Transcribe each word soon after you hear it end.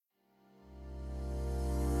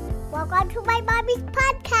Welcome to my mommy's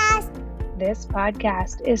podcast. This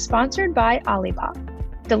podcast is sponsored by Olipop,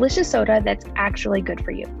 delicious soda that's actually good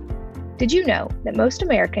for you. Did you know that most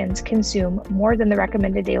Americans consume more than the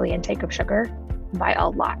recommended daily intake of sugar? By a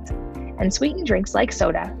lot. And sweetened drinks like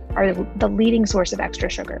soda are the leading source of extra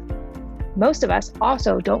sugar. Most of us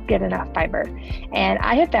also don't get enough fiber, and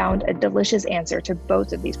I have found a delicious answer to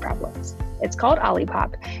both of these problems. It's called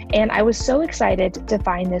Olipop, and I was so excited to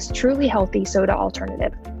find this truly healthy soda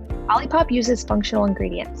alternative. Olipop uses functional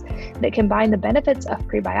ingredients that combine the benefits of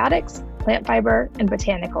prebiotics, plant fiber, and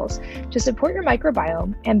botanicals to support your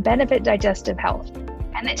microbiome and benefit digestive health.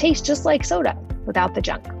 And it tastes just like soda without the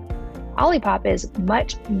junk. Olipop is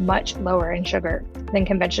much, much lower in sugar than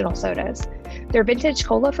conventional sodas. Their vintage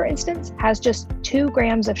cola, for instance, has just 2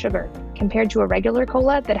 grams of sugar compared to a regular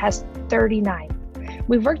cola that has 39.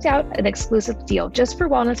 We've worked out an exclusive deal just for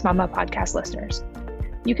Wellness Mama podcast listeners.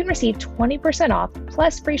 You can receive 20% off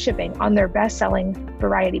plus free shipping on their best-selling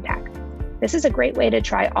variety pack. This is a great way to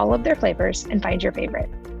try all of their flavors and find your favorite.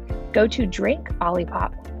 Go to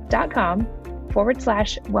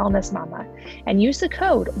drinkolipop.com/wellnessmama and use the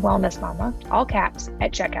code wellnessmama, all caps,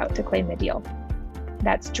 at checkout to claim the deal.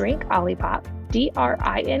 That's drinkolipop,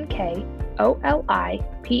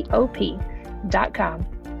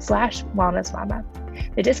 drinkolipop.com/wellnessmama.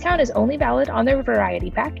 The discount is only valid on their variety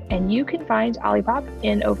pack, and you can find Olipop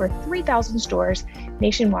in over 3,000 stores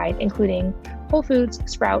nationwide, including Whole Foods,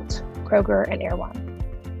 Sprouts, Kroger, and Erewhon.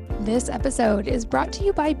 This episode is brought to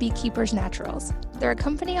you by Beekeepers Naturals. They're a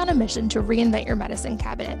company on a mission to reinvent your medicine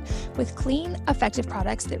cabinet with clean, effective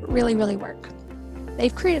products that really, really work.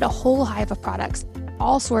 They've created a whole hive of products,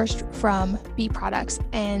 all sourced from bee products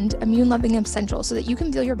and immune-loving essentials so that you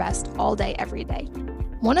can feel your best all day, every day.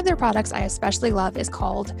 One of their products I especially love is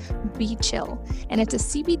called Bee Chill, and it's a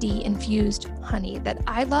CBD-infused honey that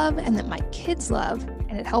I love and that my kids love,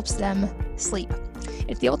 and it helps them sleep.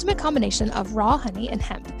 It's the ultimate combination of raw honey and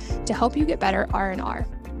hemp to help you get better R&R.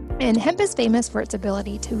 And hemp is famous for its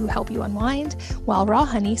ability to help you unwind, while raw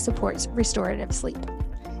honey supports restorative sleep.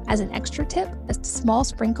 As an extra tip, a small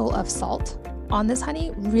sprinkle of salt on this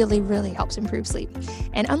honey really, really helps improve sleep.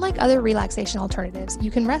 And unlike other relaxation alternatives, you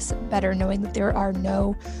can rest better knowing that there are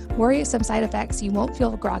no worrisome side effects. You won't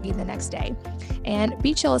feel groggy the next day. And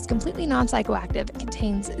Bee Chill is completely non-psychoactive. It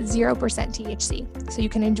contains 0% THC, so you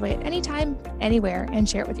can enjoy it anytime, anywhere, and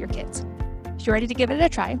share it with your kids. If you're ready to give it a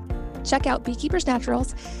try, check out Beekeepers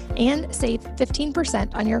Naturals and save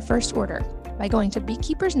 15% on your first order by going to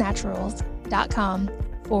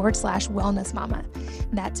beekeepersnaturals.com/wellnessmama.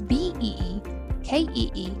 That's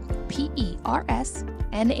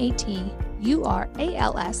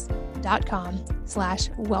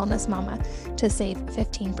BEEKEEPERSNATURALS.com/wellnessmama to save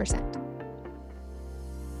 15%.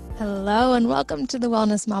 Hello and welcome to the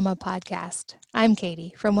Wellness Mama podcast. I'm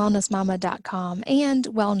Katie from wellnessmama.com and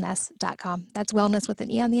wellness.com. That's wellness with an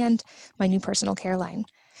E on the end, my new personal care line.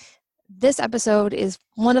 This episode is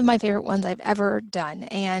one of my favorite ones I've ever done,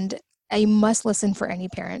 and a must listen for any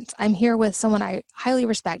parent. I'm here with someone I highly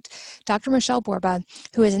respect, Dr. Michele Borba,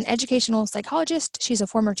 who is an educational psychologist. She's a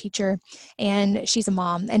former teacher and she's a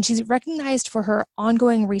mom, and she's recognized for her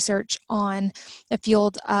ongoing research on the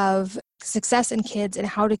field of success in kids and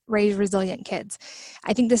how to raise resilient kids.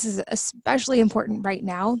 I think this is especially important right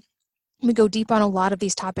now. We go deep on a lot of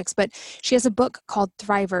these topics, but she has a book called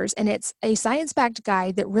Thrivers, and it's a science-backed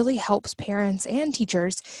guide that really helps parents and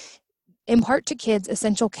teachers impart to kids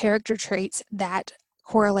essential character traits that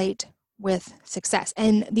correlate with success.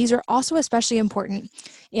 And these are also especially important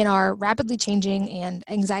in our rapidly changing and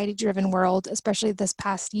anxiety-driven world, especially this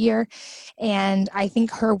past year. And I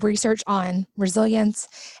think her research on resilience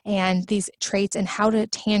and these traits and how to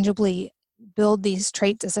tangibly build these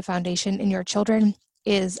traits as a foundation in your children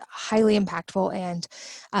is highly impactful and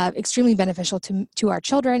extremely beneficial to our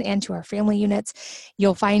children and to our family units.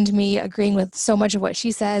 You'll find me agreeing with so much of what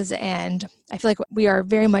she says, and I feel like we are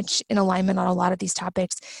very much in alignment on a lot of these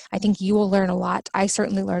topics. I think you will learn a lot. I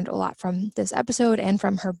certainly learned a lot from this episode and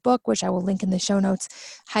from her book, which I will link in the show notes.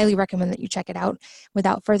 Highly recommend that you check it out.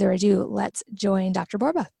 Without further ado, let's join Dr.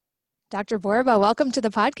 Borba. Dr. Borba, welcome to the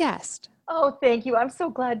podcast. Oh, thank you. I'm so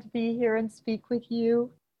glad to be here and speak with you.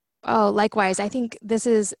 Oh, likewise. I think this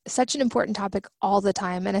is such an important topic all the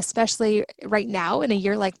time, and especially right now in a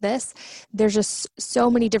year like this, there's just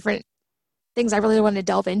so many different things I really want to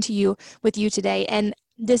delve into with you today. And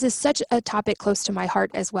this is such a topic close to my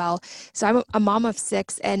heart as well. So I'm a mom of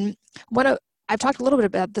 6, and I've talked a little bit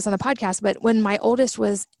about this on the podcast, but when my oldest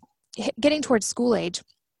was getting towards school age,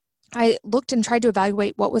 I looked and tried to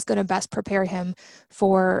evaluate what was going to best prepare him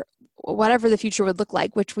for whatever the future would look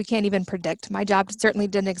like, which we can't even predict. My job certainly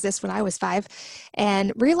didn't exist when I was 5,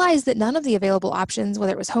 and realized that none of the available options,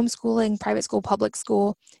 whether it was homeschooling, private school, public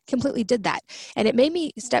school, completely did that. And it made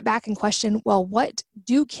me step back and question, well, what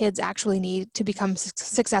do kids actually need to become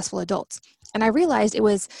successful adults? And I realized it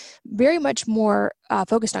was very much more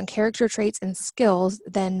focused on character traits and skills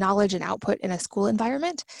than knowledge and output in a school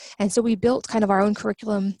environment. And so we built kind of our own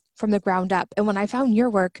curriculum from the ground up. And when I found your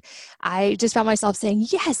work, I just found myself saying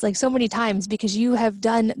yes, like so many times, because you have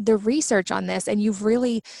done the research on this and you've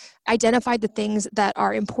really identified the things that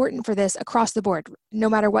are important for this across the board, no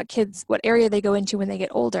matter what area they go into when they get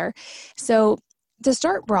older. So to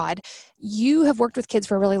start broad, you have worked with kids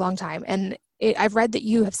for a really long time. And I've read that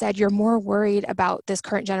you have said you're more worried about this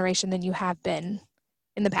current generation than you have been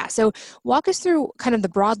in the past. So walk us through kind of the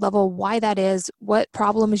broad level, why that is, what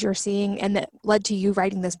problems you're seeing, and that led to you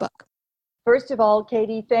writing this book. First of all,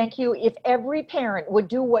 Katie, thank you. If every parent would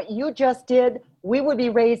do what you just did, we would be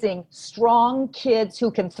raising strong kids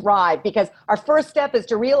who can thrive, because our first step is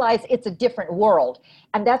to realize it's a different world.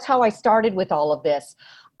 And that's how I started with all of this.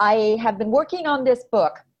 I have been working on this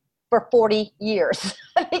book for 40 years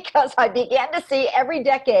because I began to see every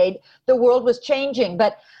decade the world was changing.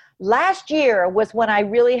 But last year was when I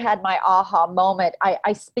really had my aha moment.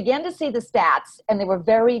 I began to see the stats, and they were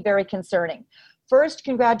very, very concerning. First,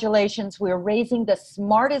 congratulations, we're raising the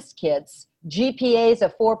smartest kids, GPAs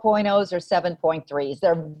of 4.0s or 7.3s.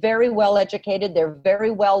 They're very well educated, they're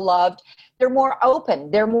very well loved, they're more open,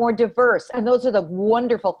 they're more diverse, and those are the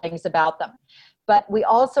wonderful things about them. But we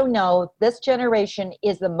also know this generation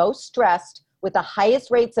is the most stressed, with the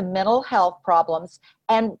highest rates of mental health problems.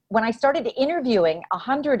 And when I started interviewing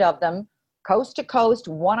 100 of them, coast to coast,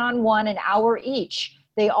 one-on-one, an hour each,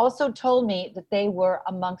 they also told me that they were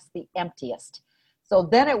amongst the emptiest. So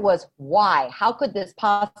then it was, why? How could this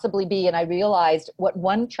possibly be? And I realized what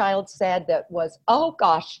one child said that was, oh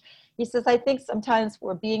gosh, he says, I think sometimes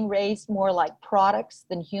we're being raised more like products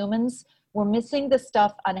than humans. We're missing the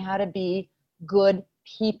stuff on how to be good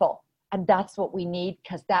people. And that's what we need,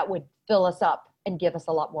 because that would fill us up and give us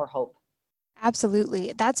a lot more hope.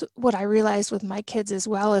 Absolutely. That's what I realized with my kids as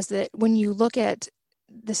well, is that when you look at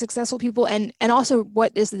the successful people and also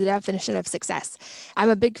what is the definition of success. I'm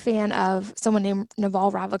a big fan of someone named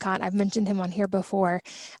Naval Ravikant. I've mentioned him on here before,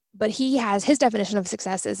 but he has his definition of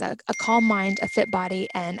success is a calm mind, a fit body,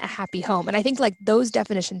 and a happy home. And I think like those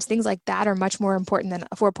definitions, things like that are much more important than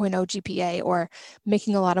a 4.0 GPA or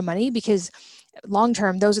making a lot of money, because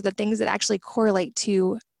long-term, those are the things that actually correlate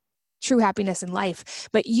to true happiness in life.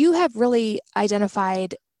 But you have really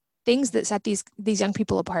identified things that set these young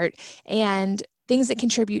people apart, and things that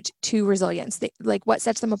contribute to resilience, like what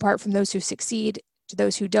sets them apart from those who succeed to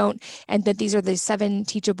those who don't, and that these are the 7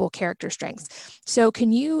 teachable character strengths. So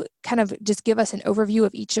can you kind of just give us an overview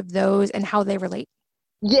of each of those and how they relate?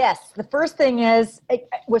 Yes. The first thing is, I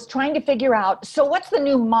was trying to figure out, so what's the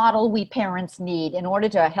new model we parents need in order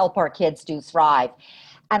to help our kids do thrive?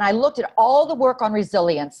 And I looked at all the work on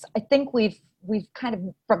resilience. I think we've kind of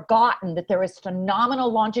forgotten that there is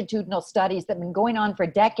phenomenal longitudinal studies that have been going on for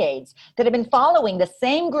decades that have been following the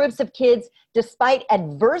same groups of kids despite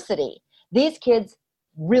adversity. These kids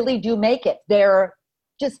really do make it. They're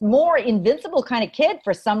just more invincible kind of kid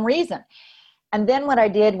for some reason. And then what I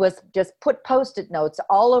did was just put Post-it notes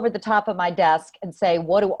all over the top of my desk and say,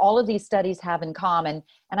 what do all of these studies have in common?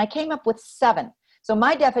 And I came up with 7. So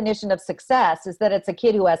my definition of success is that it's a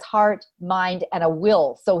kid who has heart, mind, and a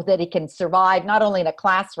will so that he can survive not only in a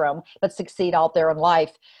classroom, but succeed out there in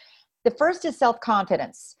life. The first is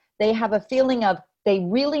self-confidence. They have a feeling of they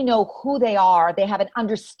really know who they are. They have an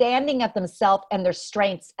understanding of themselves and their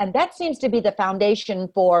strengths. And that seems to be the foundation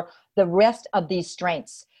for the rest of these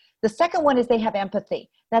strengths. The second one is they have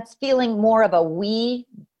empathy. That's feeling more of a we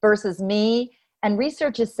versus me. And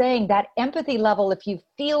research is saying that empathy level, if you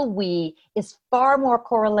feel we, is far more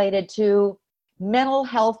correlated to mental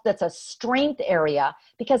health. That's a strength area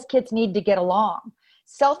because kids need to get along.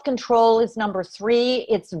 Self-control is number 3.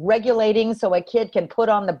 It's regulating so a kid can put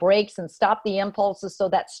on the brakes and stop the impulses so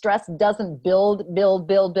that stress doesn't build.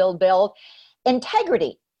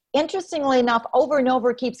 Integrity. Interestingly enough, over and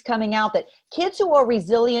over keeps coming out that kids who are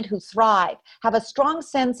resilient, who thrive, have a strong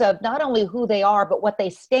sense of not only who they are, but what they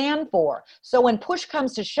stand for. So when push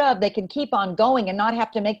comes to shove, they can keep on going and not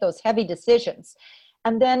have to make those heavy decisions.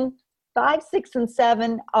 And then 5, 6, and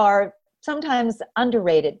 7 are sometimes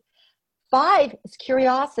underrated. 5 is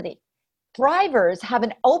curiosity. Thrivers have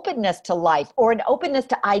an openness to life or an openness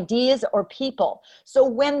to ideas or people. So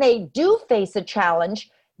when they do face a challenge,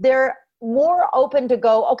 they're more open to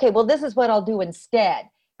go, okay, well, this is what I'll do instead.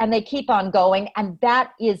 And they keep on going. And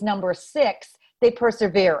that is number 6. They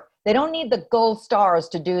persevere. They don't need the gold stars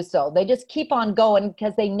to do so. They just keep on going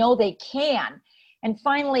because they know they can. And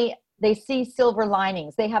finally, they see silver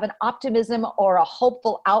linings. They have an optimism or a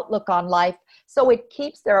hopeful outlook on life. So it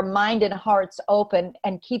keeps their mind and hearts open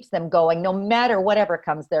and keeps them going no matter whatever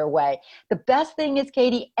comes their way. The best thing is,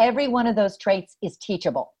 Katie, every one of those traits is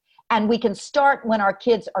teachable. And we can start when our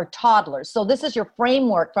kids are toddlers. So this is your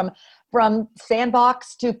framework from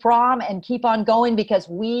sandbox to prom and keep on going, because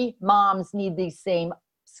we moms need these same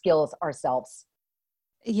skills ourselves.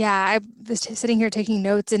 Yeah, I was sitting here taking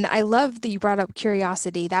notes, and I love that you brought up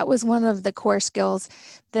curiosity. That was one of the core skills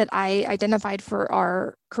that I identified for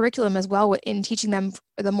our curriculum as well in teaching them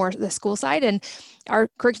the school side. And our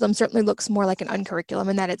curriculum certainly looks more like an uncurriculum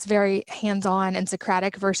in that it's very hands-on and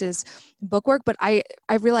Socratic versus bookwork. But I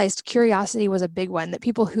realized curiosity was a big one, that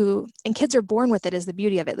and kids are born with it, is the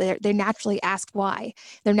beauty of it. They naturally ask why.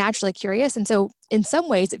 They're naturally curious. And so in some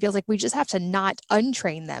ways, it feels like we just have to not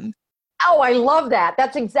untrain them. Oh, I love that.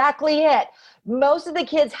 That's exactly it. Most of the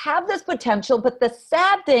kids have this potential, but the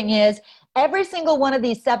sad thing is every single one of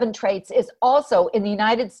these 7 traits is also in the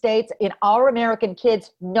United States, in our American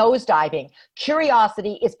kids, nosediving.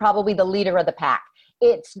 Curiosity is probably the leader of the pack.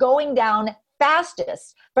 It's going down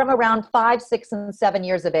fastest from around 5, 6, and 7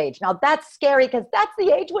 years of age. Now that's scary because that's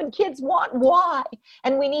the age when kids want why.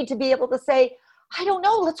 And we need to be able to say, I don't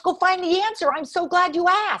know, let's go find the answer. I'm so glad you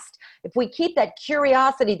asked. If we keep that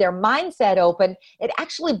curiosity, their mindset open, it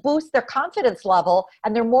actually boosts their confidence level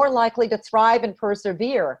and they're more likely to thrive and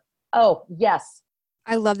persevere. Oh, yes.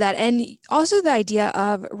 I love that. And also the idea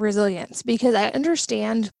of resilience, because I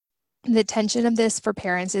understand the tension of this for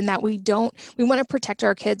parents in that we want to protect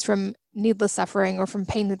our kids from needless suffering or from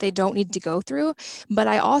pain that they don't need to go through. But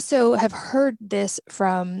I also have heard this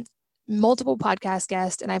from multiple podcast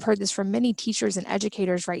guests, and I've heard this from many teachers and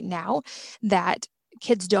educators right now, that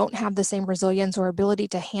kids don't have the same resilience or ability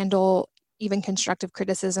to handle even constructive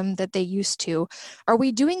criticism that they used to. Are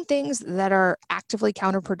we doing things that are actively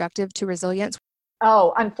counterproductive to resilience?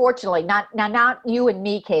 Oh, unfortunately, not you and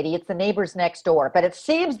me, Katie. It's the neighbors next door. But it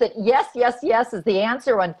seems that yes is the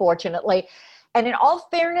answer, unfortunately. And in all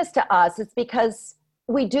fairness to us, it's because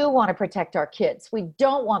we do want to protect our kids. We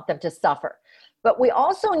don't want them to suffer. But we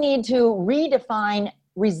also need to redefine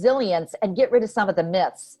resilience and get rid of some of the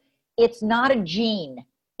myths. It's not a gene.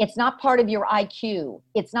 It's not part of your IQ.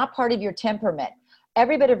 It's not part of your temperament.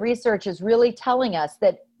 Every bit of research is really telling us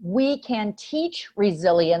that we can teach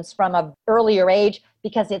resilience from an earlier age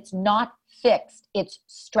because it's not fixed. It's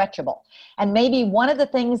stretchable. And maybe one of the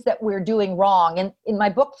things that we're doing wrong, and in my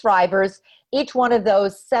book, Thrivers, each one of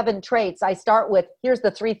those 7 traits, I start with, here's the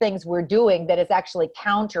 3 things we're doing that is actually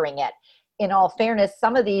countering it. In all fairness,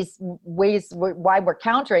 some of these ways why we're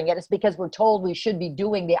countering it is because we're told we should be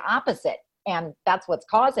doing the opposite, and that's what's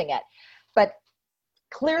causing it. But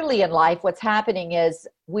clearly in life, what's happening is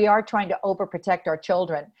we are trying to overprotect our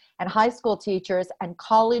children, and high school teachers and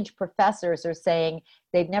college professors are saying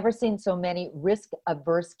they've never seen so many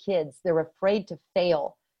risk-averse kids. They're afraid to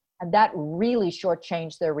fail. And that really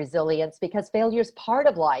shortchanged their resilience because failure is part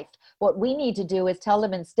of life. What we need to do is tell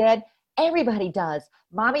them instead, everybody does.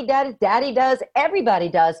 Mommy, daddy does. Everybody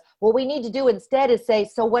does. What we need to do instead is say,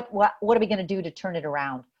 so what are we going to do to turn it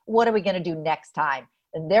around? What are we going to do next time?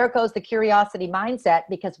 And there goes the curiosity mindset,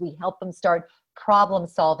 because we help them start problem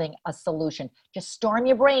solving a solution. Just storm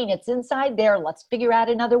your brain. It's inside there. Let's figure out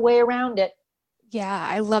another way around it. Yeah,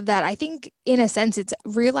 I love that. I think in a sense, it's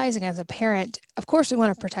realizing as a parent, of course, we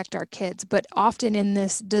want to protect our kids, but often in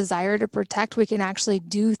this desire to protect, we can actually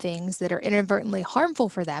do things that are inadvertently harmful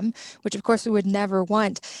for them, which of course we would never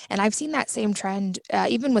want. And I've seen that same trend,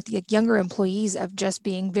 even with the younger employees, of just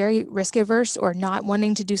being very risk averse or not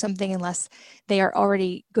wanting to do something unless they are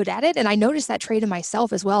already good at it. And I noticed that trait in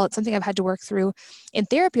myself as well. It's something I've had to work through in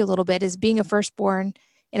therapy a little bit, is being a firstborn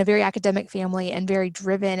in a very academic family and very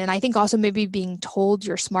driven. And I think also maybe being told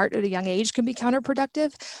you're smart at a young age can be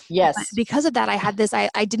counterproductive. Yes. But because of that, I had this, I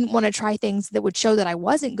didn't want to try things that would show that I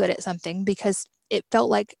wasn't good at something, because it felt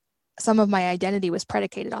like some of my identity was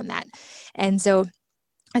predicated on that. And so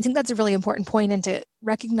I think that's a really important point, and to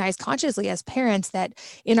recognize consciously as parents that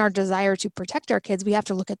in our desire to protect our kids, we have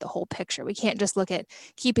to look at the whole picture. We can't just look at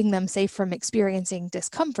keeping them safe from experiencing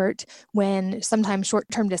discomfort, when sometimes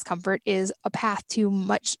short-term discomfort is a path to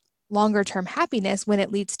much longer-term happiness when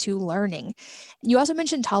it leads to learning. You also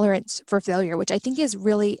mentioned tolerance for failure, which I think is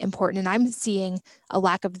really important. And I'm seeing a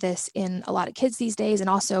lack of this in a lot of kids these days, and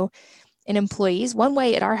also in employees. One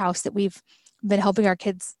way at our house that we've been helping our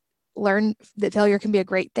kids learn that failure can be a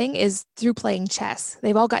great thing is through playing chess.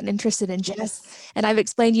 They've all gotten interested in chess. And I've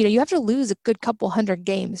explained, you have to lose a good couple hundred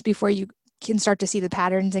games before you can start to see the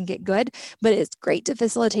patterns and get good. But it's great to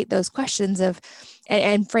facilitate those questions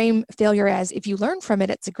and frame failure as, if you learn from it,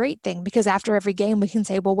 it's a great thing, because after every game we can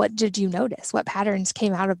say, well, what did you notice? What patterns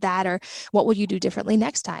came out of that? Or what will you do differently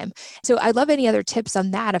next time? So I'd love any other tips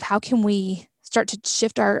on that, of how can we start to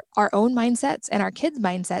shift our own mindsets and our kids'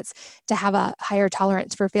 mindsets to have a higher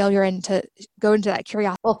tolerance for failure and to go into that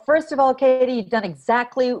curiosity. Well, first of all, Katie, you've done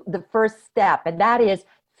exactly the first step, and that is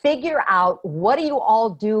figure out, what do you all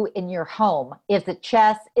do in your home? Is it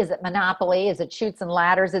chess? Is it Monopoly? Is it Chutes and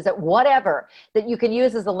Ladders? Is it whatever that you can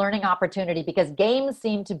use as a learning opportunity? Because games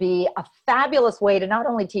seem to be a fabulous way to not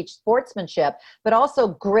only teach sportsmanship, but also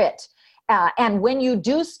grit. And when you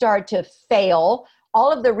do start to fail, all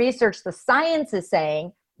of the research, the science is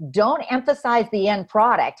saying, don't emphasize the end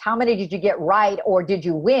product. How many did you get right or did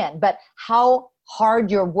you win? But how hard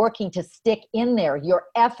you're working to stick in there, your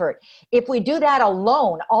effort. If we do that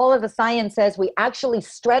alone, all of the science says we actually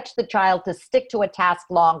stretch the child to stick to a task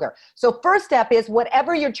longer. So first step is,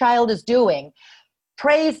 whatever your child is doing,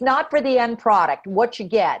 praise not for the end product, what you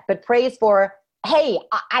get, but praise for, hey,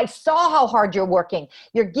 I saw how hard you're working.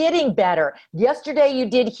 You're getting better. Yesterday you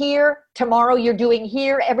did here. Tomorrow you're doing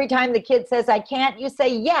here. Every time the kid says, I can't, you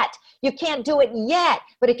say yet. You can't do it yet.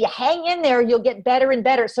 But if you hang in there, you'll get better and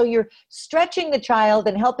better. So you're stretching the child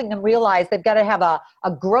and helping them realize they've got to have a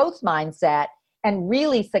growth mindset. And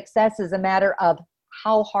really, success is a matter of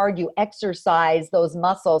how hard you exercise those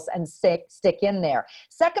muscles and stick in there.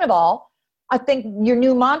 Second of all, I think your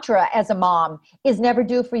new mantra as a mom is never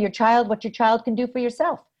do for your child what your child can do for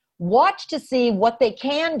yourself. Watch to see what they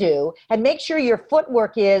can do and make sure your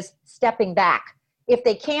footwork is stepping back. If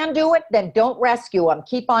they can do it, then don't rescue them.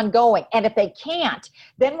 Keep on going. And if they can't,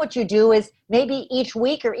 then what you do is maybe each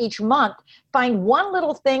week or each month, find one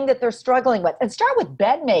little thing that they're struggling with, and start with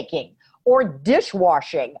bed making or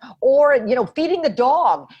dishwashing or, feeding the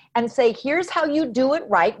dog, and say, here's how you do it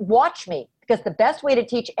right. Watch me. Because the best way to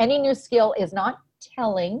teach any new skill is not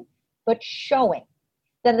telling, but showing.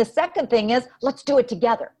 Then the second thing is, let's do it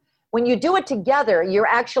together. When you do it together, you're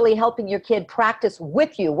actually helping your kid practice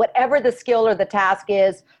with you, whatever the skill or the task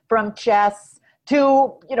is, from chess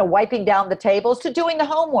to, wiping down the tables to doing the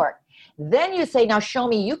homework. Then you say, now show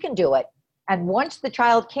me you can do it. And once the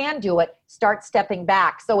child can do it, start stepping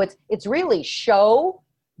back. So it's really show,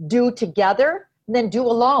 do together, and then do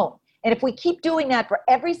alone. And if we keep doing that for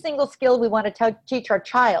every single skill we want to teach our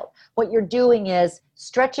child, what you're doing is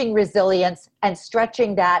stretching resilience and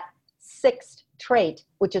stretching that sixth trait,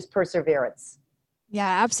 which is perseverance.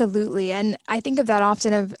 Yeah, absolutely. And I think of that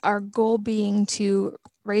often, of our goal being to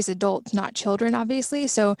raise adults, not children, obviously.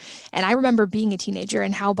 So, and I remember being a teenager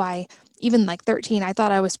and how by even like 13, I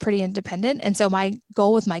thought I was pretty independent. And so my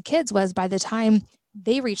goal with my kids was, by the time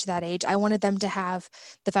they reach that age, I wanted them to have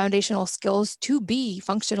the foundational skills to be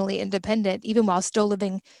functionally independent, even while still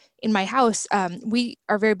living in my house. We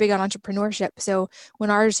are very big on entrepreneurship. So when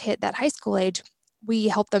ours hit that high school age, we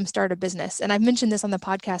help them start a business. And I've mentioned this on the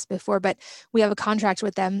podcast before, but we have a contract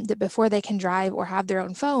with them that before they can drive or have their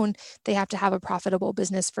own phone, they have to have a profitable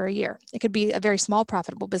business for a year. It could be a very small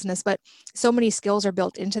profitable business, but so many skills are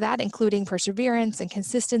built into that, including perseverance and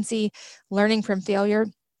consistency, learning from failure.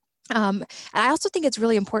 And I also think it's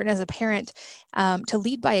really important as a parent to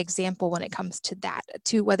lead by example when it comes to that,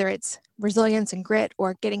 to whether it's resilience and grit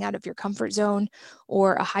or getting out of your comfort zone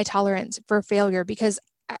or a high tolerance for failure. Because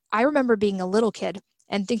I remember being a little kid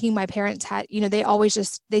and thinking my parents had,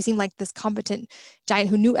 they seemed like this competent giant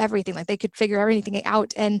who knew everything, like they could figure everything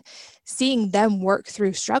out. And seeing them work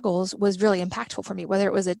through struggles was really impactful for me, whether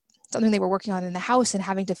it was something they were working on in the house and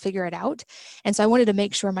having to figure it out. And so I wanted to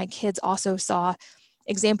make sure my kids also saw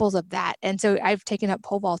examples of that. And so I've taken up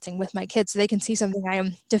pole vaulting with my kids so they can see something I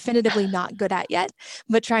am definitively not good at yet,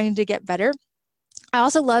 but trying to get better. I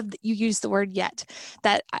also love that you use the word yet.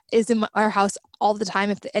 That is in our house all the time.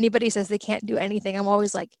 If anybody says they can't do anything, I'm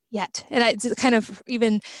always like, yet. And it's kind of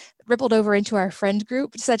even rippled over into our friend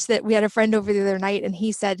group, such that we had a friend over the other night and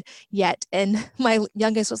he said yet. And my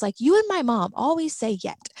youngest was like, you and my mom always say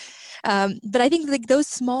yet. But I think like those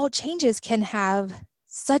small changes can have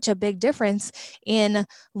such a big difference in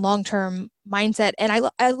long-term mindset. And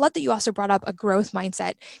I love that you also brought up a growth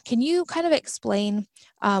mindset. Can you kind of explain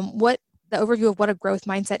what the overview of what a growth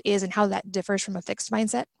mindset is and how that differs from a fixed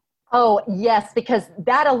mindset? Oh, yes, because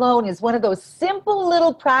that alone is one of those simple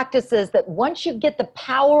little practices that once you get the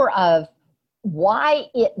power of why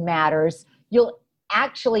it matters, you'll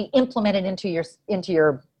actually implement it into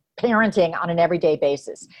your parenting on an everyday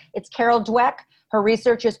basis. It's Carol Dweck. Her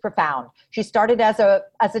research is profound. She started as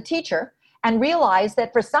a teacher and realized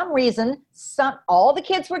that for some reason, all the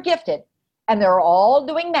kids were gifted and they're all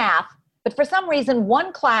doing math, But for some reason,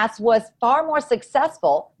 one class was far more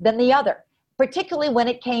successful than the other, particularly when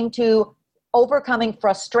it came to overcoming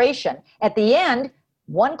frustration. At the end,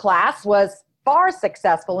 one class was far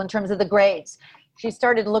successful in terms of the grades. She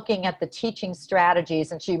started looking at the teaching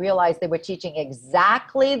strategies and she realized they were teaching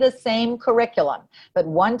exactly the same curriculum, but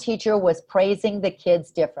one teacher was praising the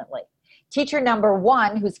kids differently. Teacher number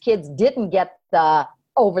one, whose kids didn't get the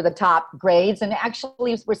over the top grades and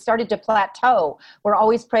actually were started to plateau, were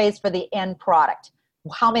always praised for the end product.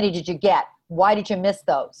 How many did you get? Why did you miss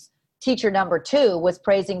those? Teacher number two was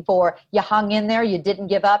praising for, you hung in there, you didn't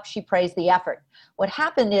give up. She praised the effort. What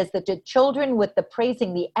happened is that the children with the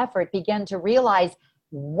praising the effort began to realize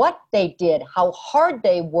what they did, how hard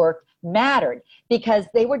they worked mattered, because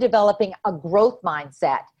they were developing a growth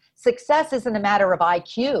mindset. Success isn't a matter of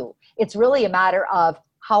IQ. It's really a matter of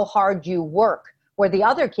how hard you work. Where the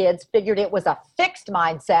other kids figured it was a fixed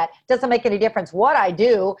mindset. Doesn't make any difference what I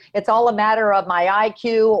do. It's all a matter of my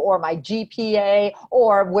IQ or my GPA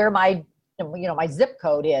or where my zip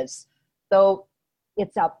code is. So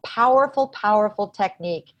it's a powerful, powerful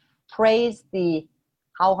technique. Praise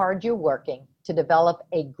how hard you're working to develop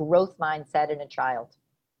a growth mindset in a child.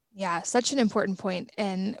 Yeah, such an important point,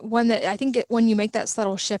 and one that I think when you make that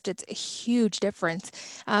subtle shift, it's a huge difference.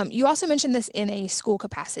 You also mentioned this in a school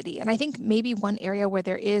capacity, and I think maybe one area where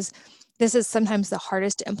this is sometimes the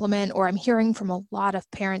hardest to implement, or I'm hearing from a lot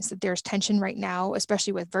of parents that there's tension right now,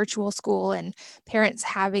 especially with virtual school and parents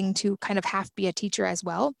having to kind of half be a teacher as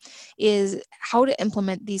well, is how to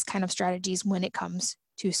implement these kind of strategies when it comes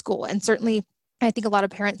to school. And certainly, I think a lot of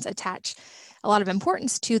parents attach a lot of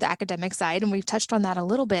importance to the academic side, and we've touched on that a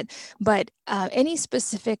little bit, but any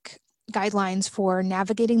specific guidelines for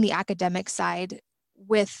navigating the academic side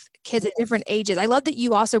with kids at different ages? I love that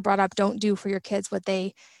you also brought up don't do for your kids what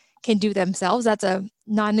they can do themselves. That's a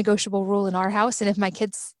non-negotiable rule in our house. And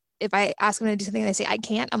if I ask them to do something and they say, I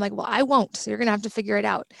can't, I'm like, well, I won't. So you're going to have to figure it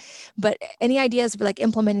out. But any ideas for like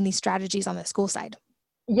implementing these strategies on the school side?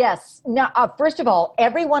 Yes. Now, first of all,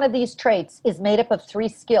 every one of these traits is made up of 3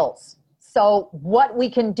 skills. So what we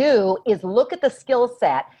can do is look at the skill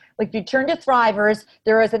set. Like if you turn to Thrivers,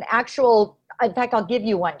 there is an actual, in fact, I'll give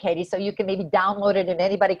you one, Katie, so you can maybe download it and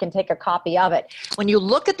anybody can take a copy of it. When you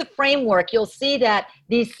look at the framework, you'll see that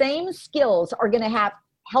these same skills are going to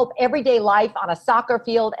help everyday life on a soccer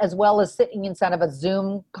field as well as sitting inside of a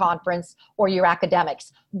Zoom conference or your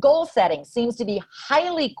academics. Goal setting seems to be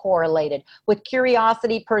highly correlated with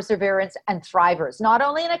curiosity, perseverance, and Thrivers, not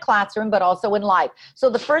only in a classroom, but also in life. So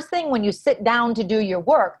the first thing when you sit down to do your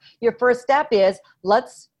work, your first step is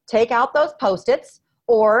let's take out those Post-its,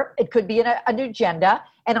 or it could be an agenda.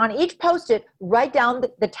 And on each Post-it, write down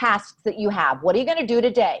the tasks that you have. What are you going to do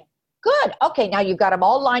today? Good. Okay, now you've got them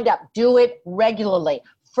all lined up. Do it regularly.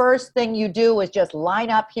 First thing you do is just line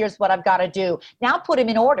up. Here's what I've got to do. Now put them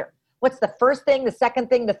in order. What's the first thing, the second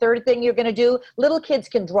thing, the third thing you're going to do? Little kids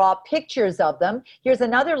can draw pictures of them. Here's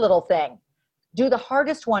another little thing. Do the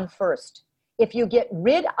hardest one first. If you get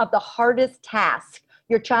rid of the hardest task,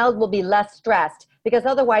 your child will be less stressed because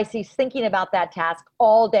otherwise he's thinking about that task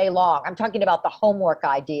all day long. I'm talking about the homework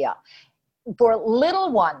idea. For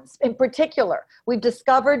little ones in particular, we've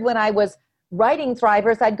discovered when I was writing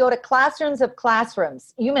Thrivers, I'd go to classrooms of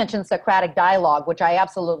classrooms. You mentioned Socratic dialogue, which I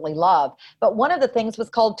absolutely love. But one of the things was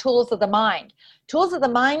called Tools of the Mind. Tools of the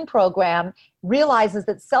Mind program realizes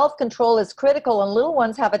that self-control is critical and little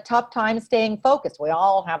ones have a tough time staying focused. We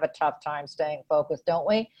all have a tough time staying focused, don't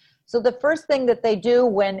we? So the first thing that they do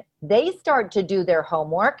when they start to do their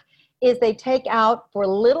homework is they take out, for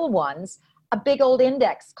little ones, a big old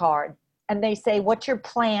index card. And they say, what's your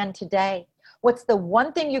plan today? What's the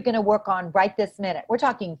one thing you're going to work on right this minute? We're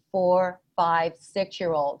talking 4, 5,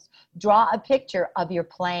 6-year-olds. Draw a picture of your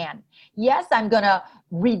plan. Yes, I'm going to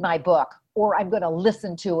read my book, or I'm going to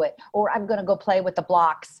listen to it, or I'm going to go play with the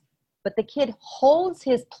blocks. But the kid holds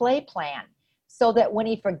his play plan so that when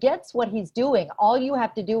he forgets what he's doing, all you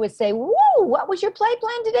have to do is say, woo, what was your play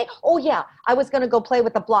plan today? Oh yeah, I was going to go play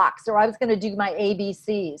with the blocks, or I was going to do my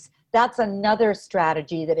ABCs. That's another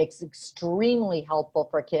strategy that is extremely helpful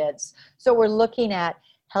for kids. So we're looking at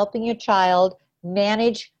helping your child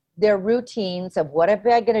manage their routines of what are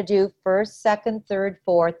they going to do first, second, third,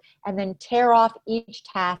 fourth, and then tear off each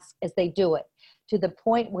task as they do it to the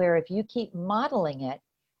point where if you keep modeling it,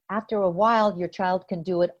 after a while, your child can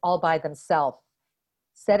do it all by themselves.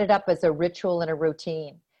 Set it up as a ritual and a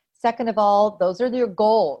routine. Second of all, those are your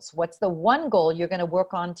goals. What's the one goal you're going to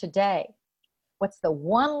work on today? What's the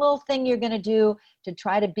one little thing you're going to do to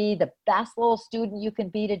try to be the best little student you can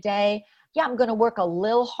be today? Yeah, I'm going to work a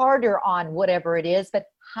little harder on whatever it is, but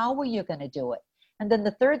how are you going to do it? And then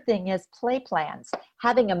the third thing is play plans,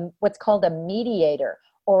 having what's called a mediator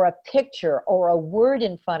or a picture or a word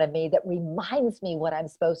in front of me that reminds me what I'm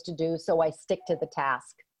supposed to do so I stick to the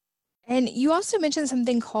task. And you also mentioned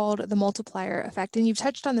something called the multiplier effect, and you've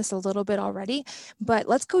touched on this a little bit already, but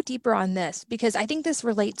let's go deeper on this because I think this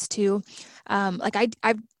relates to, I'm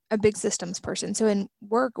a big systems person. So in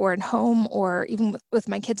work or in home or even with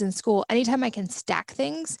my kids in school, anytime I can stack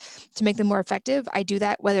things to make them more effective, I do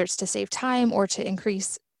that, whether it's to save time or to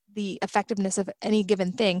increase the effectiveness of any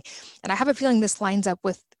given thing. And I have a feeling this lines up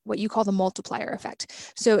with what you call the multiplier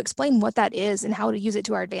effect. So explain what that is and how to use it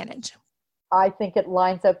to our advantage. I think it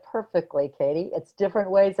lines up perfectly, Katie. It's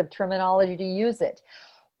different ways of terminology to use it.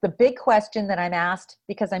 The big question that I'm asked,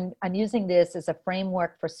 because I'm using this as a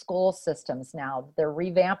framework for school systems now, they're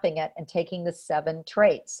revamping it and taking the 7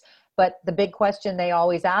 traits. But the big question they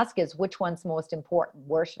always ask is, which one's most important?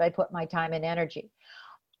 Where should I put my time and energy?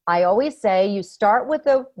 I always say you start with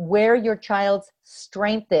where your child's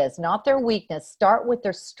strength is, not their weakness. Start with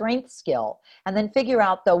their strength skill and then figure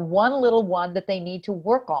out the one little one that they need to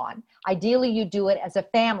work on. Ideally, you do it as a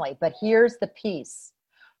family, but here's the piece.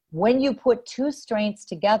 When you put 2 strengths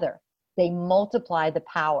together, they multiply the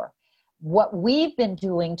power. What we've been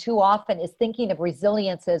doing too often is thinking of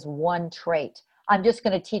resilience as one trait. I'm just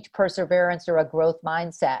going to teach perseverance or a growth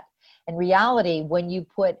mindset. In reality, when you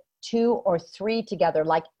put 2 or 3 together,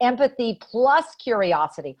 like empathy plus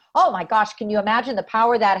curiosity. Oh my gosh, can you imagine the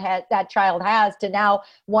power that child has to now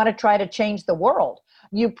want to try to change the world?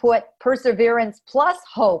 You put perseverance plus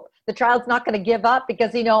hope. The child's not going to give up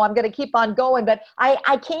because, I'm going to keep on going, but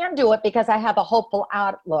I can do it because I have a hopeful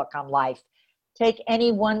outlook on life. Take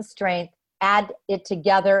any one strength, add it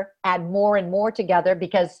together, add more and more together,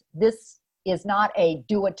 because this is not a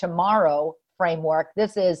do it tomorrow framework.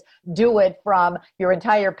 This is do it from your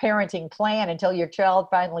entire parenting plan until your child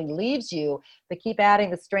finally leaves you. But keep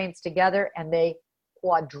adding the strengths together and they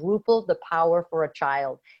quadruple the power for a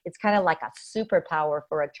child. It's kind of like a superpower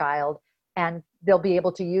for a child, and they'll be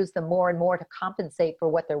able to use them more and more to compensate for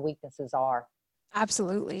what their weaknesses are.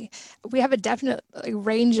 Absolutely. We have a definite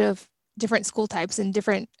range of different school types and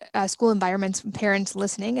different school environments, parents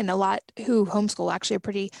listening, and a lot who homeschool, actually a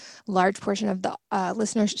pretty large portion of the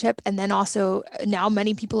listenership. And then also now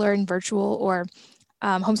many people are in virtual or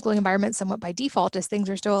homeschooling environments somewhat by default, as things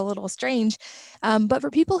are still a little strange. But for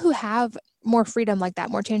people who have more freedom like that,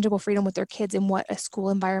 more tangible freedom with their kids and what a school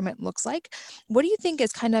environment looks like, what do you think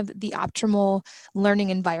is kind of the optimal learning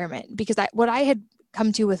environment? Because what I had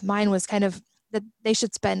come to with mine was kind of that they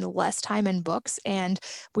should spend less time in books, and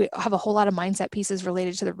we have a whole lot of mindset pieces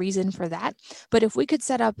related to the reason for that. But if we could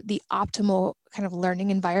set up the optimal kind of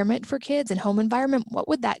learning environment for kids and home environment, what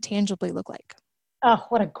would that tangibly look like? Oh,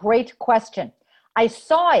 what a great question. I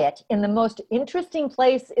saw it in the most interesting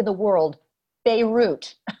place in the world,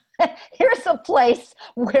 Beirut. Here's a place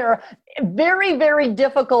where very, very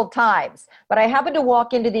difficult times, but I happened to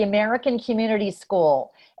walk into the American Community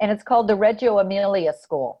School, and it's called the Reggio Emilia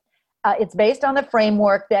School. It's based on the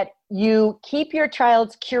framework that you keep your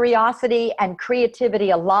child's curiosity and creativity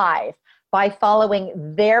alive by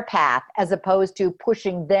following their path as opposed to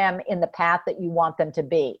pushing them in the path that you want them to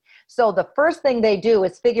be. So the first thing they do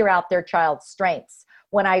is figure out their child's strengths.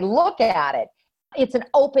 When I look at it, it's an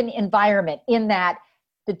open environment in that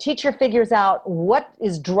the teacher figures out what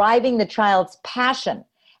is driving the child's passion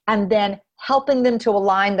and then helping them to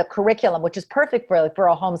align the curriculum, which is perfect for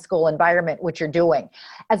a homeschool environment, which you're doing.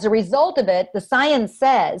 As a result of it, the science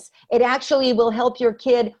says it actually will help your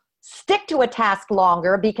kid stick to a task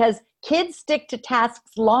longer, because kids stick to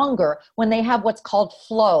tasks longer when they have what's called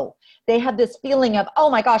flow. They have this feeling of, oh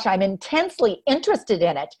my gosh, I'm intensely interested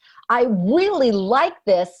in it. I really like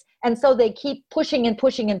this. And so they keep pushing and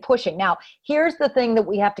pushing and pushing. Now, here's the thing that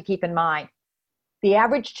we have to keep in mind. The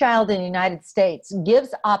average child in the United States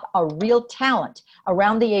gives up a real talent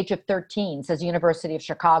around the age of 13, says University of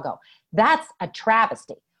Chicago. That's a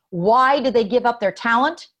travesty. Why do they give up their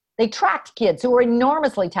talent? They tracked kids who were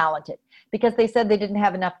enormously talented because they said they didn't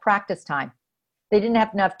have enough practice time. They didn't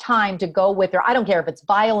have enough time to go with I don't care if it's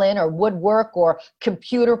violin or woodwork or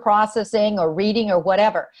computer processing or reading or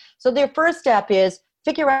whatever. So their first step is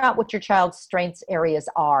figure out what your child's strengths areas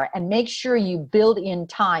are and make sure you build in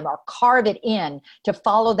time or carve it in to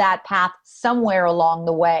follow that path somewhere along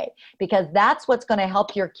the way, because that's what's going to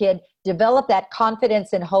help your kid develop that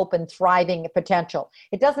confidence and hope and thriving potential.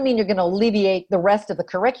 It doesn't mean you're going to alleviate the rest of the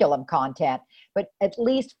curriculum content, but at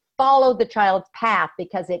least follow the child's path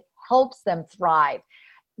because it helps them thrive.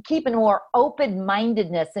 keep a more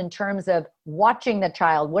open-mindedness in terms of watching the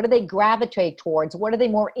child. What do they gravitate towards? What are they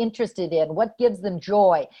more interested in? What gives them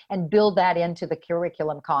joy? And build that into the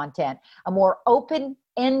curriculum content. A more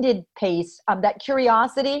open-ended pace. That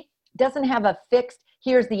curiosity doesn't have a fixed,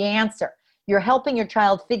 here's the answer. You're helping your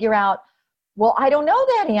child figure out, well, I don't know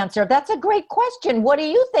that answer. That's a great question. What do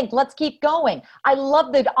you think? Let's keep going. I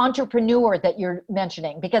love the entrepreneur that you're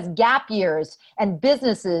mentioning, because gap years and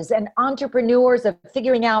businesses and entrepreneurs of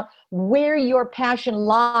figuring out where your passion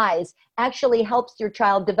lies actually helps your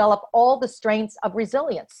child develop all the strengths of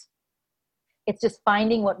resilience. It's just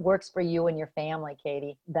finding what works for you and your family,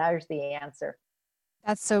 Katie. There's the answer.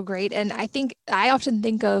 That's so great. And I often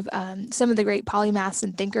think of some of the great polymaths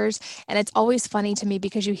and thinkers, and it's always funny to me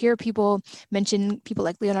because you hear people mention people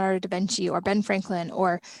like Leonardo da Vinci or Ben Franklin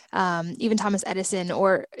or even Thomas Edison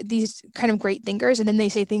or these kind of great thinkers. And then they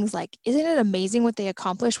say things like, isn't it amazing what they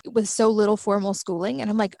accomplished with so little formal schooling? And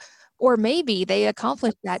I'm like, or maybe they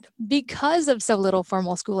accomplished that because of so little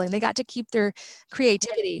formal schooling. They got to keep their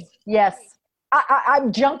creativity. Yes.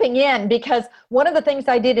 I'm jumping in because one of the things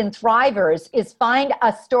I did in Thrivers is find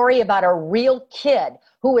a story about a real kid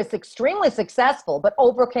who was extremely successful but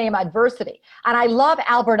overcame adversity. And I love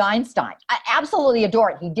Albert Einstein. I absolutely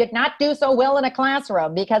adore it. He did not do so well in a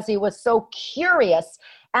classroom because he was so curious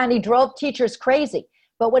and he drove teachers crazy.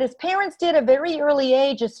 But what his parents did at a very early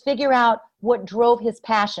age is figure out what drove his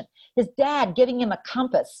passion. His dad giving him a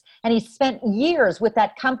compass, and he spent years with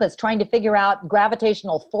that compass trying to figure out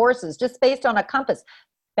gravitational forces just based on a compass.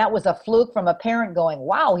 That was a fluke from a parent going,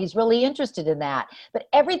 wow, he's really interested in that. But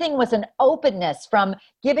everything was an openness, from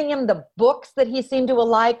giving him the books that he seemed to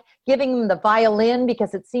like, giving him the violin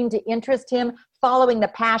because it seemed to interest him, following the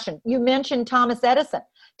passion. You mentioned Thomas Edison.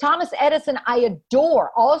 Thomas Edison, I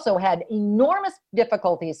adore, also had enormous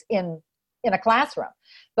difficulties in a classroom.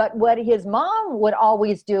 But what his mom would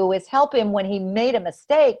always do is help him when he made a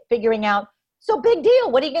mistake, figuring out, so big deal,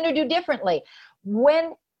 what are you going to do differently?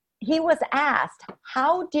 When he was asked,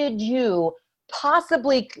 how did you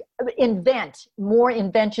possibly invent more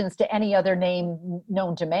inventions to any other name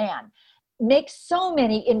known to man, make so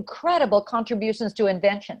many incredible contributions to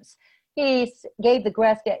inventions? He gave the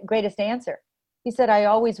greatest answer. He said, I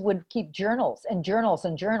always would keep journals and journals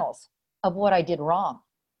and journals of what I did wrong.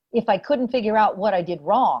 If I couldn't figure out what I did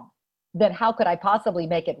wrong, then how could I possibly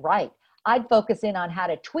make it right? I'd focus in on how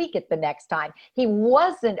to tweak it the next time. He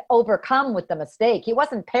wasn't overcome with the mistake. He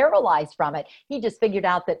wasn't paralyzed from it. He just figured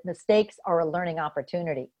out that mistakes are a learning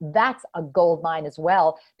opportunity. That's a gold mine as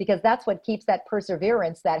well, because that's what keeps that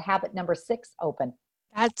perseverance, that habit number 6, open.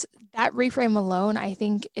 That reframe alone, I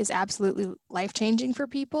think, is absolutely life-changing for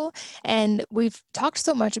people. And we've talked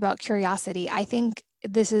so much about curiosity. I think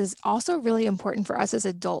this is also really important for us as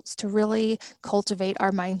adults to really cultivate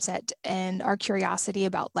our mindset and our curiosity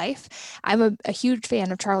about life. I'm a huge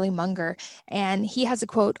fan of Charlie Munger, and he has a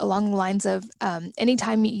quote along the lines of,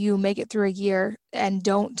 anytime you make it through a year and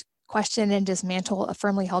don't question and dismantle a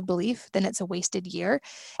firmly held belief, then it's a wasted year.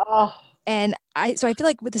 Oh. And I feel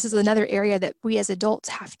like this is another area that we as adults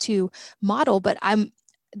have to model, but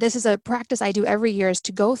this is a practice I do every year, is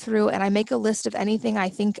to go through and I make a list of anything I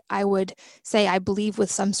think I would say I believe with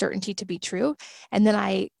some certainty to be true. And then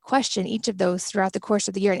I question each of those throughout the course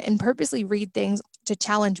of the year and purposely read things to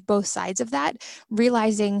challenge both sides of that,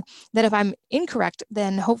 realizing that if I'm incorrect,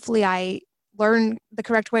 then hopefully I learn the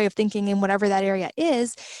correct way of thinking in whatever that area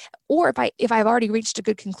is. Or if I've already reached a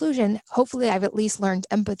good conclusion, hopefully I've at least learned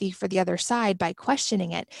empathy for the other side by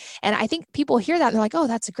questioning it. And I think people hear that and they're like, oh,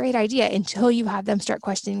 that's a great idea, until you have them start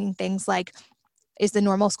questioning things like, is the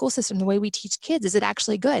normal school system, the way we teach kids, is it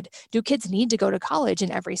actually good? Do kids need to go to college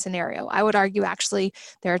in every scenario? I would argue actually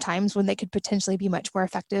there are times when they could potentially be much more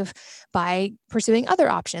effective by pursuing other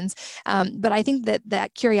options. But I think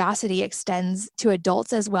that curiosity extends to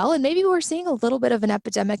adults as well. And maybe we're seeing a little bit of an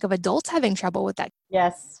epidemic of adults having trouble with that.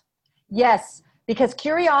 Yes, because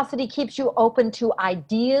curiosity keeps you open to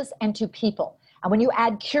ideas and to people. And when you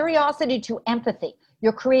add curiosity to empathy,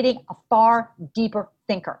 you're creating a far deeper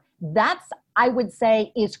thinker. That's, I would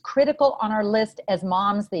say, is critical on our list as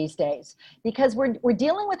moms these days, because we're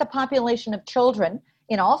dealing with a population of children.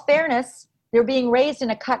 In all fairness, they're being raised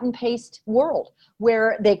in a cut and paste world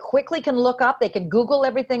where they quickly can look up, they can Google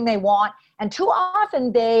everything they want, and too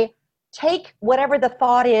often they take whatever the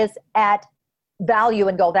thought is at value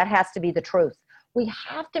and go, that has to be the truth. We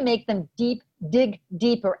have to make them dig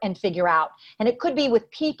deeper and figure out. And it could be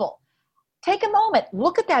with people. Take a moment,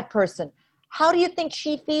 look at that person. How do you think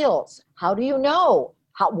she feels? How do you know?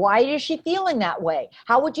 Why is she feeling that way?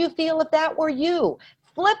 How would you feel if that were you?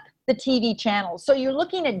 Flip the TV channels. So you're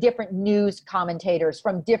looking at different news commentators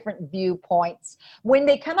from different viewpoints. When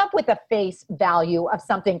they come up with a face value of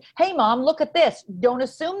something, hey, mom, look at this. Don't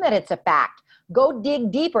assume that it's a fact. Go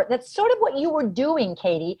dig deeper. That's sort of what you were doing,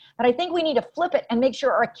 Katie. But I think we need to flip it and make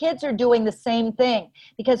sure our kids are doing the same thing.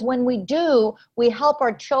 Because when we do, we help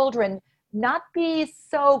our children not be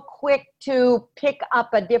so quick to pick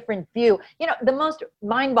up a different view. You know, the most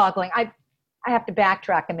mind-boggling, I have to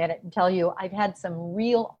backtrack a minute and tell you, I've had some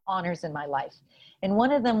real honors in my life. And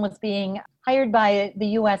one of them was being hired by the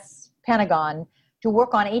U.S. Pentagon to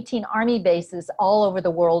work on 18 Army bases all over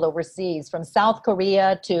the world overseas, from South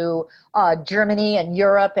Korea to Germany and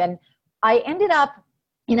Europe. And I ended up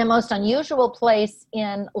in a most unusual place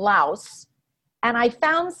in Laos. And I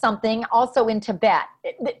found something also in Tibet.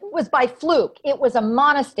 It was by fluke. It was a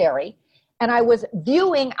monastery. And I was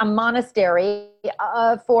viewing a monastery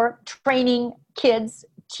for training kids,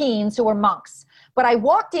 teens who were monks. But I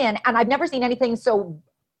walked in, and I've never seen anything so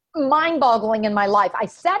mind-boggling in my life. I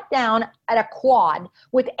sat down at a quad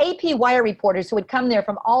with AP wire reporters who had come there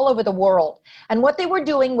from all over the world. And what they were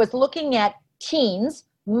doing was looking at teens,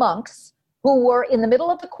 monks, who were in the middle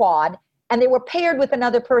of the quad, and they were paired with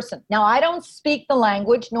another person. Now, I don't speak the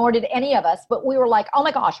language, nor did any of us, but we were like, oh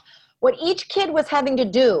my gosh, what each kid was having to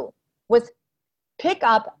do was pick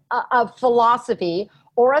up a philosophy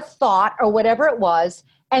or a thought or whatever it was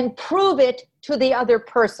and prove it to the other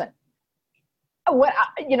person. What,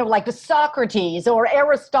 you know, like Socrates or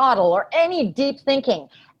Aristotle or any deep thinking,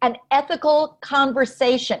 an ethical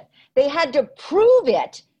conversation. They had to prove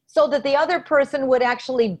it so that the other person would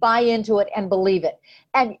actually buy into it and believe it.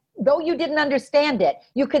 And though you didn't understand it,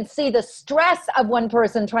 you could see the stress of one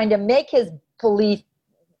person trying to make his belief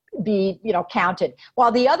be, you know, counted,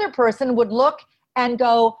 while the other person would look and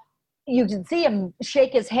go, you could see him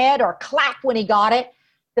shake his head or clap when he got it.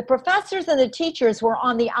 The professors and the teachers were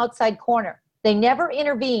on the outside corner. They never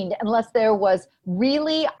intervened unless there was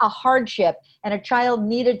really a hardship and a child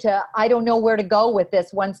needed to, I don't know where to go with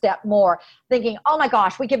this one step more, thinking, oh my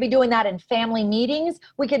gosh, we could be doing that in family meetings.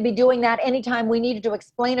 We could be doing that anytime we needed to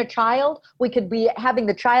explain a child. We could be having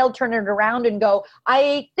the child turn it around and go,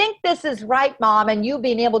 I think this is right, Mom. And you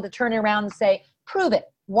being able to turn it around and say, prove it.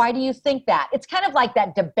 Why do you think that? It's kind of like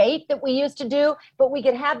that debate that we used to do, but we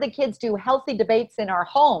could have the kids do healthy debates in our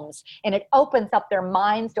homes, and it opens up their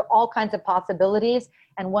minds to all kinds of possibilities.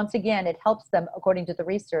 And once again, it helps them, according to the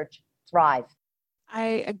research, thrive.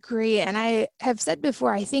 I agree. And I have said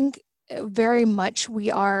before, I think very much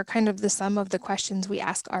we are kind of the sum of the questions we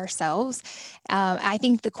ask ourselves. I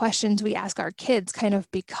think the questions we ask our kids kind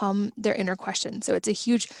of become their inner questions. So it's a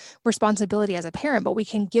huge responsibility as a parent, but we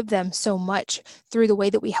can give them so much through the way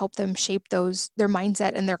that we help them shape their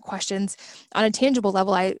mindset and their questions on a tangible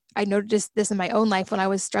level. I noticed this in my own life when I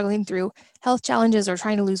was struggling through health challenges or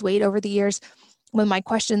trying to lose weight over the years. When my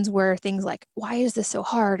questions were things like, why is this so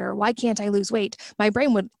hard? Or why can't I lose weight? My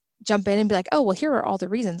brain would jump in and be like, oh, well, here are all the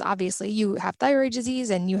reasons. Obviously, you have thyroid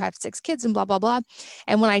disease and you have 6 kids and blah, blah, blah.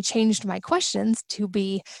 And when I changed my questions to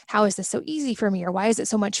be, how is this so easy for me? Or why is it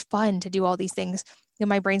so much fun to do all these things? Then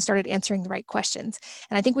my brain started answering the right questions.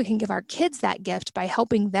 And I think we can give our kids that gift by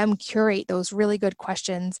helping them curate those really good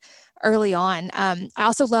questions early on. I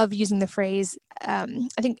also love using the phrase, I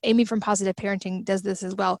think Amy from Positive Parenting does this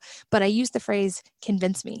as well, but I use the phrase,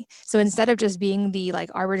 convince me. So instead of just being the like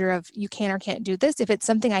arbiter of you can or can't do this, if it's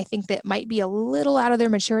something I think that might be a little out of their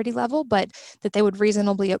maturity level, but that they would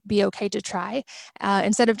reasonably be okay to try,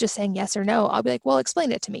 instead of just saying yes or no, I'll be like, well,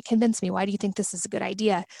 explain it to me, convince me. Why do you think this is a good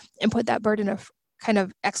idea? And put that burden of kind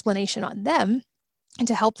of explanation on them, and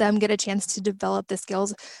to help them get a chance to develop the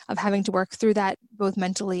skills of having to work through that both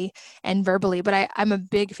mentally and verbally. But I'm a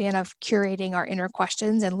big fan of curating our inner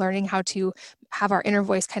questions and learning how to have our inner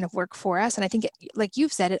voice kind of work for us. And I think, like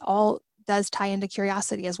you've said, it all does tie into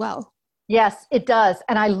curiosity as well. Yes, it does.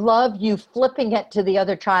 And I love you flipping it to the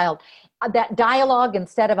other child. That dialogue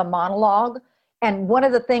instead of a monologue. And one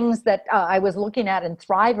of the things that I was looking at in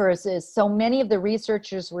Thrivers is so many of the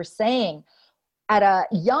researchers were saying, at a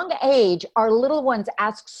young age, our little ones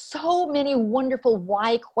ask so many wonderful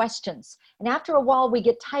why questions. And after a while, we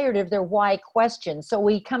get tired of their why questions. So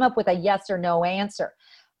we come up with a yes or no answer.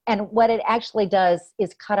 And what it actually does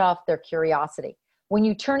is cut off their curiosity. When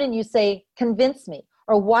you turn and you say, convince me,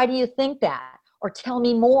 or why do you think that? Or tell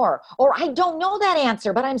me more, or I don't know that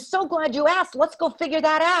answer, but I'm so glad you asked. Let's go figure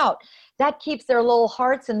that out. That keeps their little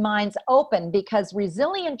hearts and minds open, because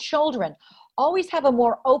resilient children always have a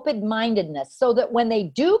more open-mindedness, so that when they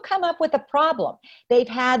do come up with a problem, they've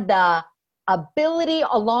had the ability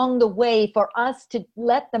along the way for us to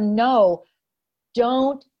let them know,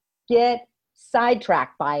 don't get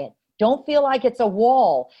sidetracked by it. Don't feel like it's a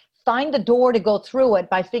wall. find the door to go through it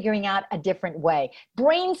by figuring out a different way.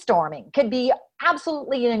 Brainstorming could be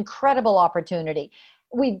absolutely an incredible opportunity.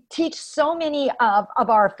 We teach so many of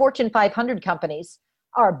our Fortune 500 companies,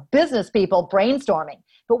 our business people, brainstorming,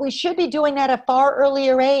 but we should be doing that at a far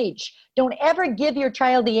earlier age. Don't ever give your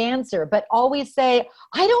child the answer, but always say,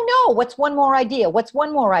 I don't know, what's one more idea? What's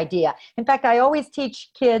one more idea? In fact, I always teach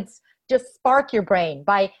kids, just spark your brain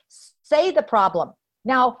by say the problem.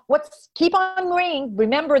 Now, keep on brain.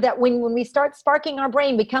 Remember that when we start sparking our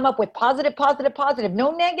brain, we come up with positive, positive, positive, no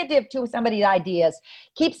negative to somebody's ideas.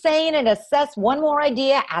 Keep saying and assess one more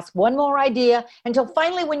idea, ask one more idea, until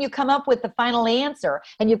finally when you come up with the final answer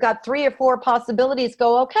and you've got 3 or 4 possibilities,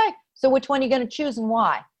 go, okay, so which one are you going to choose and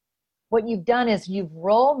why? What you've done is you've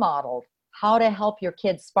role modeled how to help your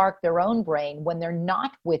kids spark their own brain when they're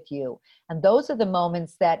not with you. And those are the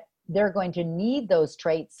moments that they're going to need those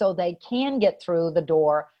traits so they can get through the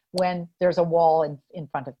door when there's a wall in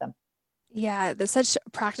front of them. Yeah, that's such a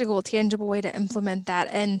practical, tangible way to implement that.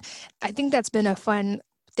 And I think that's been a fun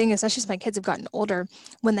thing, especially as my kids have gotten older,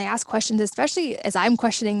 when they ask questions, especially as I'm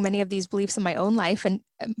questioning many of these beliefs in my own life. And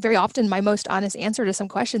very often my most honest answer to some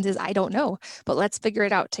questions is, I don't know, but let's figure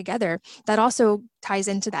it out together. That also ties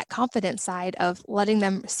into that confidence side of letting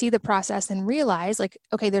them see the process and realize like,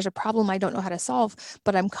 okay, there's a problem I don't know how to solve,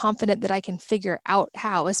 but I'm confident that I can figure out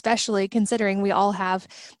how, especially considering we all have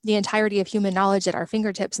the entirety of human knowledge at our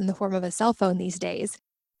fingertips in the form of a cell phone these days.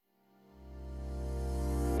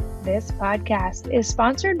 This podcast is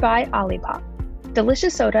sponsored by Olipop,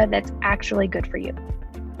 delicious soda that's actually good for you.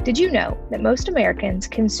 Did you know that most Americans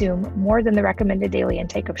consume more than the recommended daily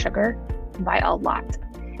intake of sugar? By a lot.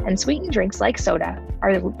 And sweetened drinks like soda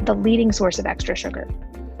are the leading source of extra sugar.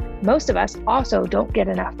 Most of us also don't get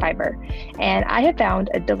enough fiber, and I have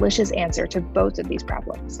found a delicious answer to both of these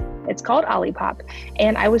problems. It's called Olipop,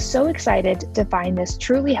 and I was so excited to find this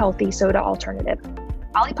truly healthy soda alternative.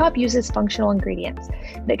 Olipop uses functional ingredients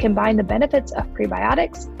that combine the benefits of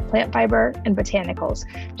prebiotics, plant fiber, and botanicals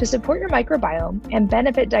to support your microbiome and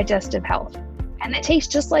benefit digestive health. And it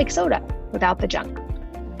tastes just like soda without the junk.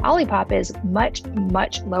 Olipop is much,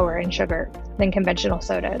 much lower in sugar than conventional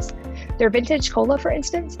sodas. Their vintage cola, for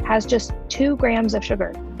instance, has just 2 grams of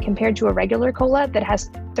sugar compared to a regular cola that has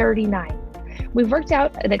 39. We've worked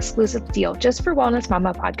out an exclusive deal just for Wellness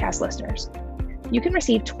Mama podcast listeners. You can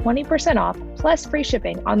receive 20% off plus free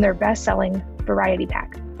shipping on their best-selling variety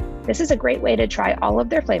pack. This is a great way to try all of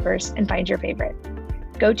their flavors and find your favorite.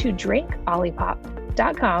 Go to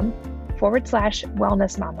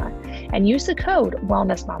drinkolipop.com/wellnessmama and use the code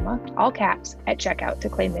wellnessmama, all caps, at checkout to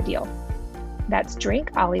claim the deal. That's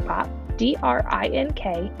drinkolipop,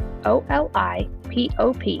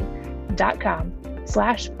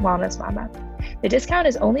 drinkolipop.com/wellnessmama. The discount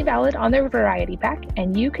is only valid on their variety pack,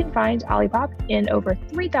 and you can find Olipop in over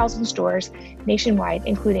 3,000 stores nationwide,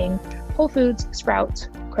 including Whole Foods, Sprouts,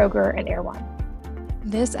 Kroger, and Erewhon.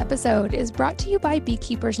 This episode is brought to you by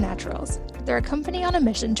Beekeepers Naturals. They're a company on a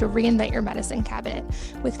mission to reinvent your medicine cabinet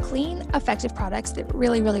with clean, effective products that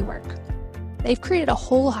really, really work. They've created a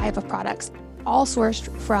whole hive of products, all sourced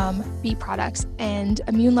from bee products and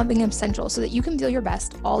immune-loving essentials so that you can feel your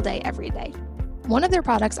best all day, every day. One of their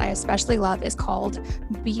products I especially love is called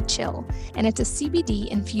Bee Chill, and it's a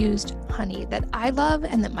CBD-infused honey that I love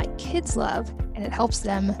and that my kids love, and it helps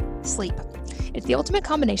them sleep. It's the ultimate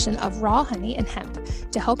combination of raw honey and hemp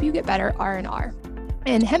to help you get better R&R.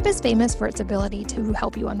 And hemp is famous for its ability to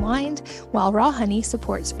help you unwind, while raw honey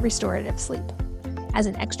supports restorative sleep. As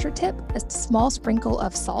an extra tip, a small sprinkle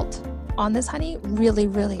of salt on this honey really,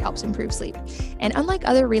 really helps improve sleep. And unlike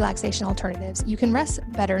other relaxation alternatives, you can rest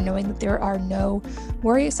better knowing that there are no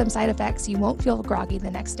worrisome side effects. You won't feel groggy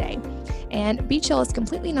the next day. And Bee Chill is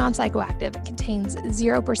completely non-psychoactive. It contains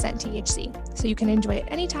 0% THC, so you can enjoy it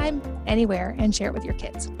anytime, anywhere, and share it with your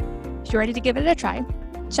kids. If you're ready to give it a try,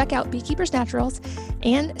 check out Beekeepers Naturals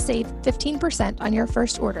and save 15% on your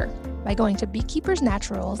first order by going to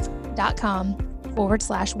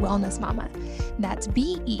beekeepersnaturals.com/wellnessmama. That's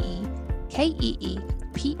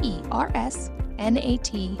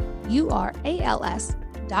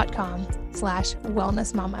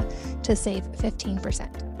beekeepersnaturals.com/wellnessmama to save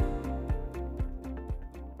 15%.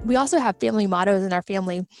 We also have family mottos in our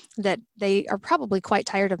family that they are probably quite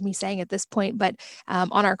tired of me saying at this point, but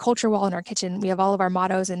on our culture wall in our kitchen, we have all of our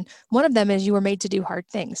mottos, and one of them is you were made to do hard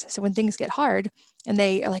things. So when things get hard and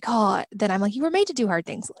they are like, oh, then I'm like, you were made to do hard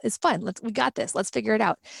things. It's fun. We got this. Let's figure it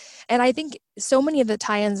out. And I think so many of the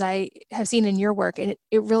tie-ins I have seen in your work, and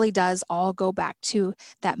it really does all go back to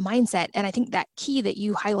that mindset. And I think that key that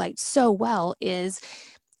you highlight so well is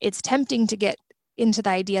it's tempting to get into the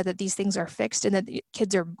idea that these things are fixed and that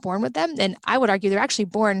kids are born with them. And I would argue they're actually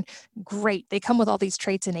born great. They come with all these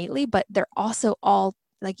traits innately, but they're also all,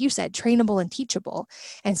 like you said, trainable and teachable.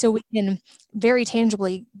 And so we can very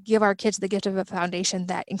tangibly give our kids the gift of a foundation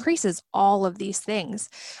that increases all of these things.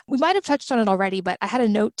 We might have touched on it already, but I had a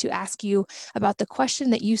note to ask you about the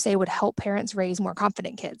question that you say would help parents raise more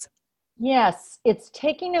confident kids. Yes, it's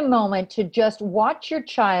taking a moment to just watch your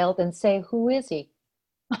child and say, who is he?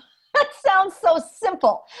 That sounds so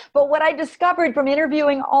simple. But what I discovered from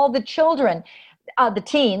interviewing all the children, the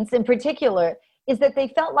teens in particular, is that they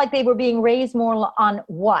felt like they were being raised more on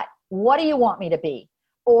what? What do you want me to be?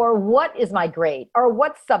 Or what is my grade? Or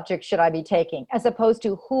what subject should I be taking? As opposed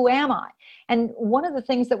to who am I? And one of the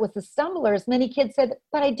things that was the stumbler is many kids said,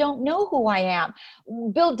 but I don't know who I am.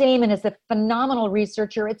 Bill Damon is a phenomenal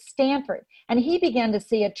researcher at Stanford. And he began to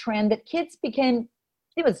see a trend that kids became,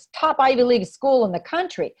 it was top Ivy League school in the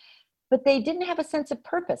country, but they didn't have a sense of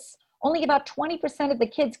purpose. Only about 20% of the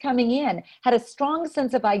kids coming in had a strong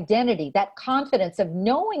sense of identity, that confidence of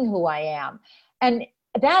knowing who I am. And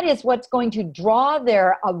that is what's going to draw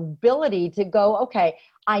their ability to go, okay,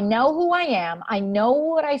 I know who I am. I know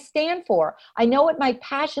what I stand for. I know what my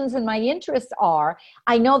passions and my interests are.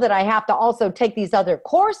 I know that I have to also take these other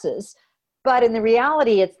courses, but in the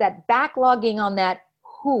reality, it's that backlogging on that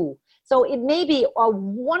who. So it may be a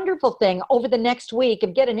wonderful thing over the next week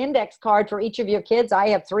if get an index card for each of your kids. I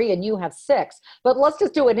have 3 and you have 6, but let's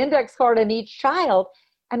just do an index card on each child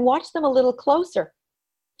and watch them a little closer,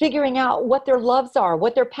 figuring out what their loves are,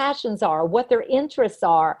 what their passions are, what their interests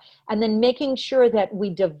are, and then making sure that we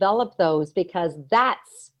develop those, because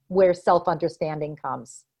that's where self-understanding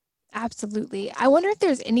comes. Absolutely. I wonder if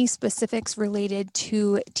there's any specifics related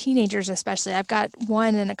to teenagers, especially. I've got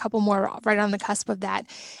one and a couple more right on the cusp of that.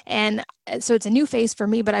 And so it's a new phase for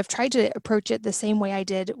me, but I've tried to approach it the same way I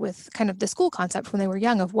did with kind of the school concept when they were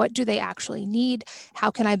young, of what do they actually need? How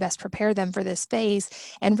can I best prepare them for this phase?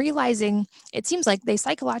 And realizing it seems like they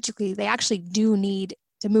psychologically, they actually do need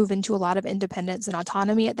to move into a lot of independence and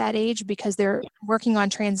autonomy at that age, because they're working on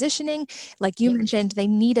transitioning. Like you mentioned, they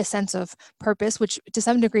need a sense of purpose, which to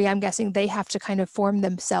some degree, I'm guessing they have to kind of form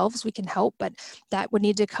themselves. We can help, but that would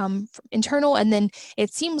need to come from internal. And then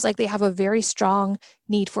it seems like they have a very strong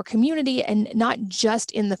need for community, and not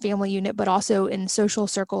just in the family unit, but also in social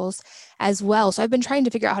circles as well. So I've been trying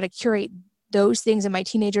to figure out how to curate those things in my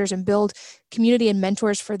teenagers and build community and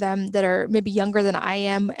mentors for them that are maybe younger than I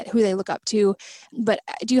am, who they look up to. But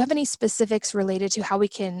do you have any specifics related to how we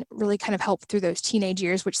can really kind of help through those teenage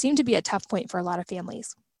years, which seem to be a tough point for a lot of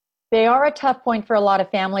families? They are a tough point for a lot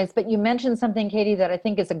of families, but you mentioned something, Katie, that I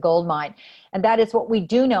think is a gold mine. And that is what we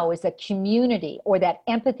do know is that community, or that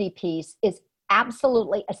empathy piece, is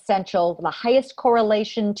absolutely essential. The highest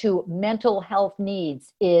correlation to mental health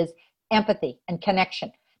needs is empathy and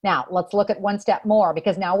connection. Now, let's look at one step more,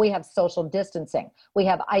 because now we have social distancing, we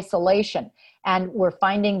have isolation, and we're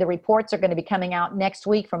finding the reports are going to be coming out next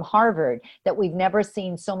week from Harvard that we've never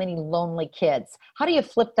seen so many lonely kids. How do you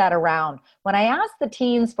flip that around? When I asked the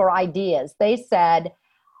teens for ideas, they said,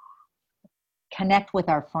 connect with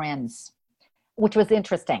our friends, which was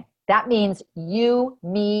interesting. That means you,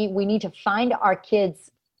 me, we need to find our kids.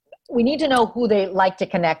 We need to know who they like to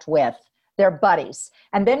connect with, their buddies.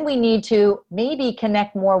 And then we need to maybe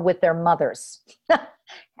connect more with their mothers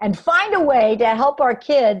and find a way to help our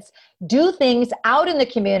kids do things out in the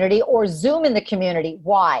community or Zoom in the community.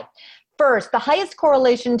 Why? First, the highest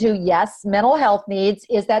correlation to, yes, mental health needs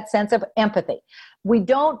is that sense of empathy. We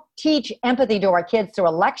don't teach empathy to our kids through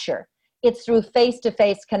a lecture. It's through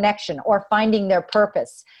face-to-face connection or finding their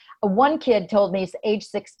purpose. One kid told me, age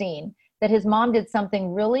 16, that his mom did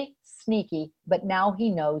something really sneaky, but now he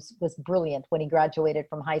knows was brilliant when he graduated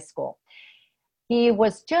from high school. He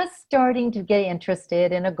was just starting to get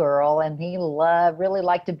interested in a girl, and he really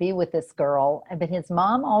liked to be with this girl. But his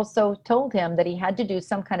mom also told him that he had to do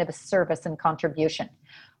some kind of a service and contribution.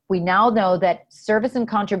 We now know that service and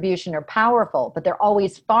contribution are powerful, but they're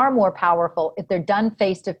always far more powerful if they're done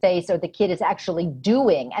face-to-face, or the kid is actually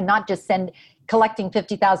doing and not just collecting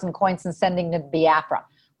 50,000 coins and sending them to Biafra.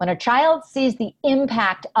 When a child sees the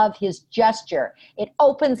impact of his gesture, it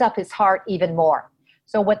opens up his heart even more.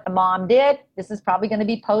 So what the mom did, this is probably going to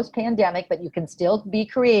be post-pandemic, but you can still be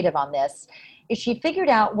creative on this, is she figured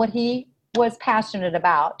out what he was passionate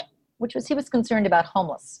about, which was he was concerned about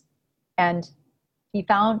homeless. And she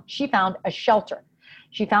found a shelter.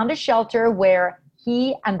 She found a shelter where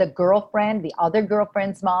he and the girlfriend, the other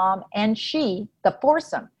girlfriend's mom, and she, the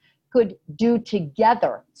foursome, could do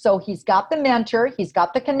together. So he's got the mentor, he's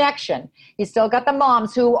got the connection, he's still got the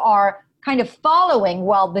moms who are kind of following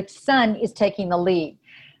while the son is taking the lead.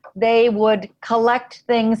 they would collect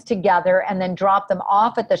things together and then drop them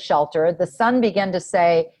off at the shelter. The son began to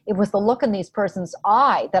say, it was the look in these person's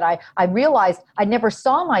eye that I realized I never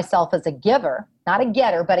saw myself as a giver, not a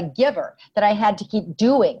getter, but a giver, that I had to keep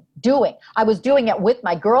doing. I was doing it with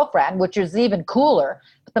my girlfriend, which is even cooler.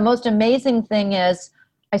 But the most amazing thing is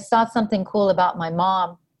I saw something cool about my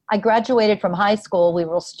mom. I graduated from high school. We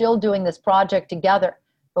were still doing this project together.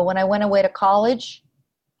 But when I went away to college,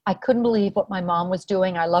 I couldn't believe what my mom was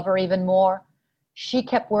doing. I love her even more. She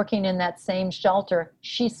kept working in that same shelter.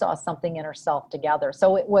 She saw something in herself together.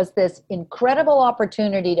 So it was this incredible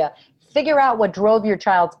opportunity to figure out what drove your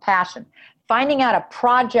child's passion, finding out a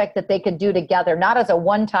project that they could do together, not as a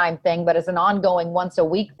one-time thing, but as an ongoing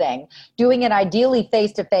once-a-week thing, doing it ideally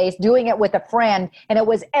face-to-face, doing it with a friend. And it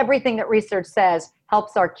was everything that research says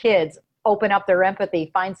helps our kids open up their empathy,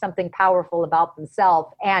 find something powerful about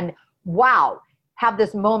themselves, and wow, have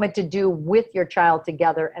this moment to do with your child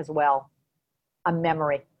together as well. A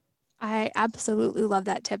memory. I absolutely love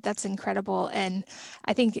that tip. That's incredible. And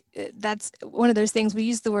I think that's one of those things, we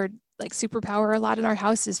use the word like superpower a lot in our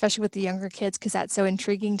house, especially with the younger kids, because that's so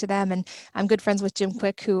intriguing to them. And I'm good friends with Jim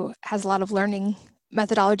Quick, who has a lot of learning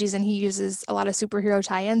methodologies, and he uses a lot of superhero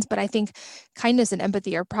tie-ins. But I think kindness and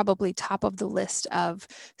empathy are probably top of the list of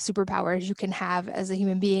superpowers you can have as a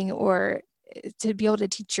human being, or to be able to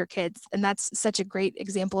teach your kids. And that's such a great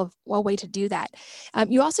example of a way to do that.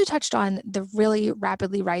 You also touched on the really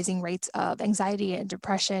rapidly rising rates of anxiety and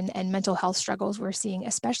depression and mental health struggles we're seeing,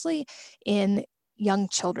 especially in young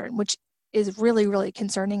children, which is really, really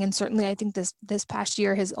concerning. And certainly I think this past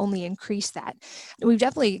year has only increased that. We've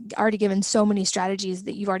definitely already given so many strategies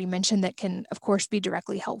that you've already mentioned that can, of course, be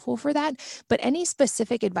directly helpful for that. But any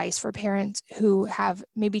specific advice for parents who have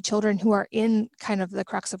maybe children who are in kind of the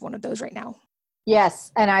crux of one of those right now?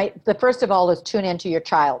 Yes. And the first of all is tune into your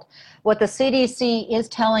child. What the CDC is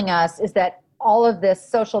telling us is that all of this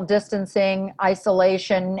social distancing,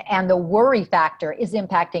 isolation, and the worry factor is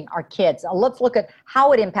impacting our kids. Now, let's look at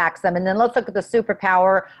how it impacts them, and then let's look at the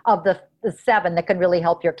superpower of the 7 that can really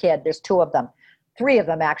help your kid. There's 2 of them, 3 of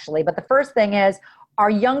them actually. But the first thing is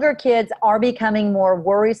our younger kids are becoming more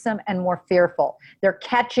worrisome and more fearful. They're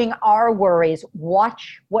catching our worries.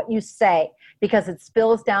 Watch what you say, because it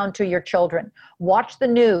spills down to your children. Watch the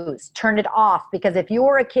news, turn it off, because if you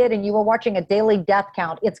were a kid and you were watching a daily death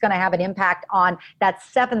count, it's going to have an impact on that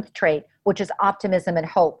 7th trait, which is optimism and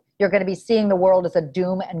hope. You're going to be seeing the world as a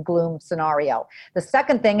doom and gloom scenario. The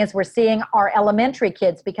second thing is we're seeing our elementary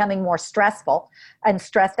kids becoming more stressful and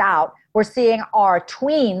stressed out. We're seeing our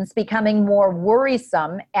tweens becoming more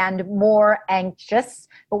worrisome and more anxious,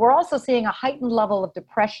 but we're also seeing a heightened level of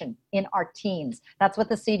depression in our teens. That's what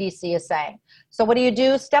the CDC is saying. So what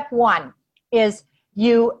do? Step 1 is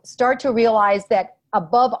you start to realize that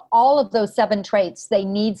above all of those 7 traits, they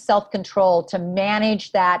need self-control to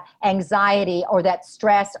manage that anxiety or that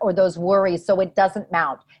stress or those worries so it doesn't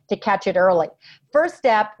mount, to catch it early. First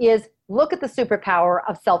step is look at the superpower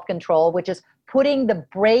of self-control, which is putting the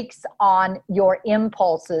brakes on your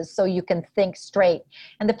impulses so you can think straight.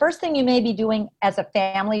 And the first thing you may be doing as a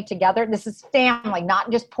family together, this is family,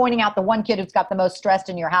 not just pointing out the one kid who's got the most stressed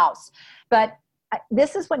in your house, but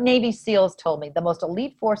this is what Navy SEALs told me, the most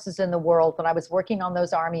elite forces in the world, when I was working on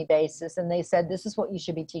those Army bases. And they said, this is what you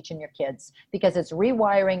should be teaching your kids, because it's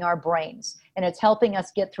rewiring our brains and it's helping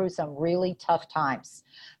us get through some really tough times.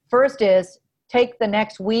 First is take the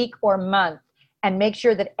next week or month and make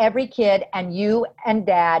sure that every kid and you and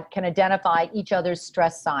dad can identify each other's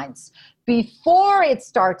stress signs before it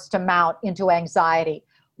starts to mount into anxiety.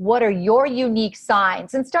 What are your unique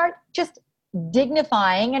signs? And start just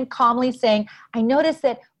dignifying and calmly saying, I notice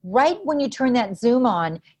that right when you turn that Zoom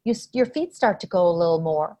on, your feet start to go a little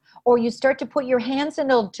more, or you start to put your hands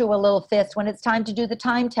into a little fist when it's time to do the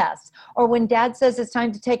time test, or when dad says it's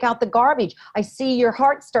time to take out the garbage, I see your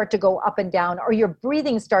heart start to go up and down, or your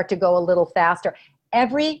breathing start to go a little faster.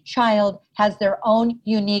 Every child has their own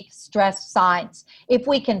unique stress signs. If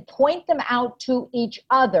we can point them out to each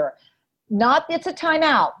other, not it's a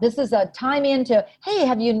timeout. This is a time into, hey,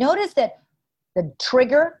 have you noticed that the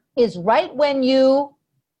trigger is right when you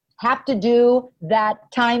have to do that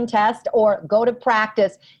time test or go to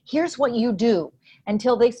practice? Here's what you do,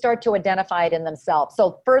 until they start to identify it in themselves.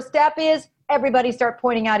 So first step is everybody start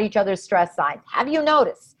pointing out each other's stress signs. Have you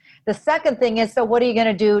noticed? The second thing is, so what are you going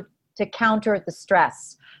to do to counter the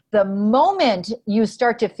stress? The moment you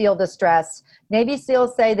start to feel the stress, Navy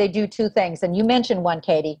SEALs say they do 2 things. And you mentioned one,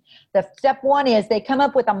 Katie. The step 1 is they come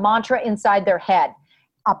up with a mantra inside their head,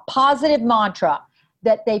 a positive mantra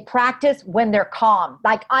that they practice when they're calm.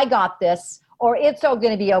 Like, I got this, or it's all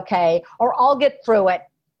going to be okay, or I'll get through it.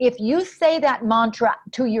 If you say that mantra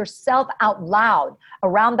to yourself out loud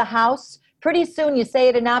around the house, pretty soon you say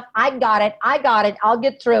it enough, I got it, I'll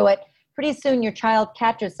get through it. Pretty soon your child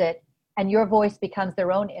catches it and your voice becomes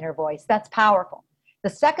their own inner voice. That's powerful. The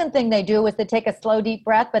second thing they do is they take a slow, deep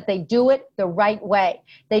breath, but they do it the right way.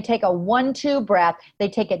 They take a 1-2 breath. They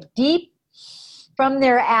take it deep from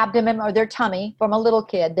their abdomen or their tummy from a little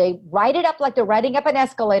kid. They write it up like they're writing up an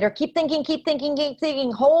escalator. Keep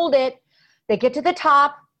thinking, hold it. They get to the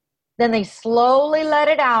top. Then they slowly let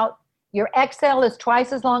it out. Your exhale is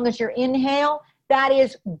twice as long as your inhale. That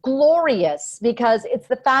is glorious because it's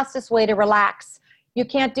the fastest way to relax. You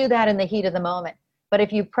can't do that in the heat of the moment. But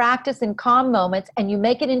if you practice in calm moments and you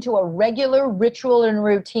make it into a regular ritual and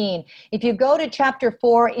routine, if you go to chapter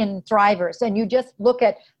 4 in Thrivers and you just look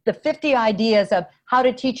at the 50 ideas of how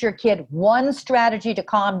to teach your kid one strategy to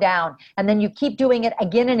calm down, and then you keep doing it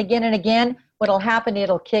again and again and again, what'll happen,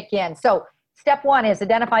 it'll kick in. So step 1 is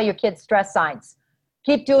identify your kid's stress signs.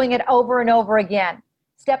 Keep doing it over and over again.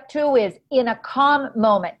 Step 2 is in a calm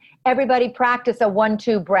moment. Everybody practice a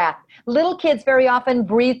 1-2 breath. Little kids very often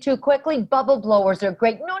breathe too quickly. Bubble blowers are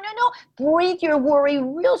great. No. Breathe your worry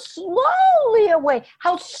real slowly away.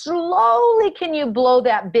 How slowly can you blow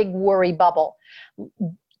that big worry bubble?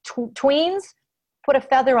 Tweens, put a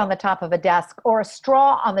feather on the top of a desk or a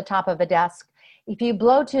straw on the top of a desk. If you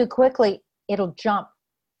blow too quickly, it'll jump.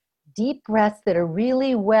 Deep breaths that are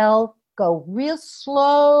really well, go real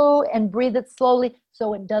slow and breathe it slowly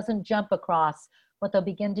so it doesn't jump across. What they'll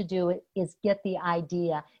begin to do is get the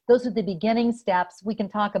idea. Those are the beginning steps. We can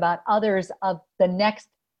talk about others of the next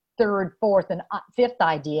 3rd, 4th, and 5th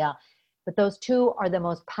idea. But those 2 are the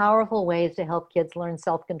most powerful ways to help kids learn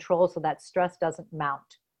self-control so that stress doesn't mount.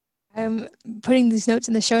 I'm putting these notes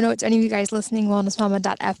in the show notes. Any of you guys listening,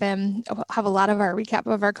 wellnessmama.fm, have a lot of our recap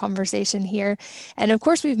of our conversation here. And of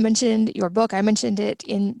course, we've mentioned your book. I mentioned it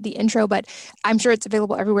in the intro, but I'm sure it's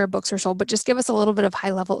available everywhere books are sold. But just give us a little bit of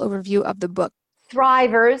high-level overview of the book.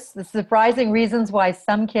 Thrivers, the surprising reasons why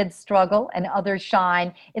some kids struggle and others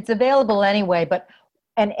shine. It's available anyway,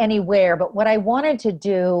 and anywhere. But what I wanted to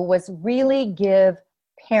do was really give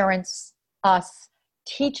parents, us,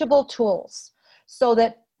 teachable tools so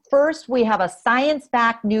that first, we have a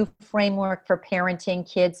science-backed new framework for parenting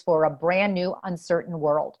kids for a brand new, uncertain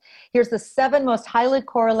world. Here's the 7 most highly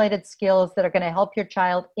correlated skills that are going to help your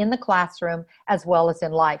child in the classroom as well as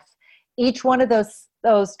in life. Each one of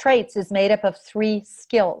those traits is made up of 3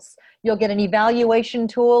 skills. You'll get an evaluation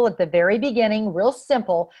tool at the very beginning, real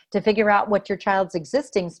simple, to figure out what your child's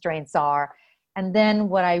existing strengths are. And then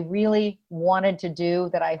what I really wanted to do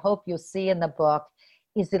that I hope you'll see in the book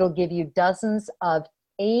is it'll give you dozens of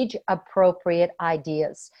age-appropriate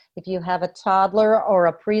ideas. If you have a toddler or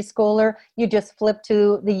a preschooler, you just flip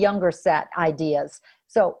to the younger set ideas.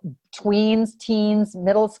 So tweens, teens,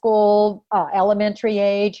 middle school, elementary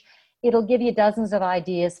age, it'll give you dozens of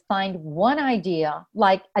ideas. Find one idea,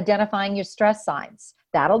 like identifying your stress signs.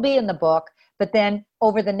 That'll be in the book. But then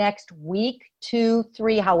over the next week, 2,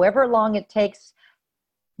 3, however long it takes,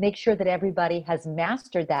 make sure that everybody has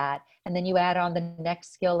mastered that. And then you add on the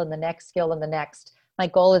next skill and the next skill and the next. My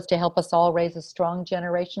goal is to help us all raise a strong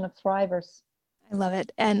generation of thrivers. I love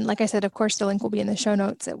it. And like I said, of course, the link will be in the show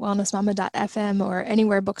notes at wellnessmama.fm or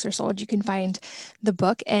anywhere books are sold. You can find the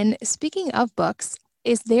book. And speaking of books,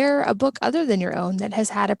 is there a book other than your own that has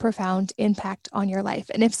had a profound impact on your life?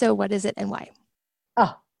 And if so, what is it and why?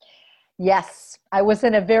 Oh, yes. I was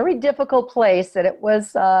in a very difficult place that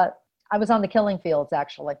I was on the killing fields,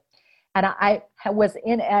 actually. And I was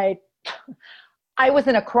in a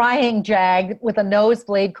crying jag with a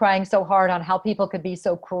nosebleed, crying so hard on how people could be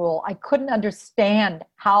so cruel. I couldn't understand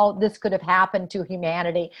how this could have happened to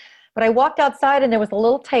humanity. But I walked outside and there was a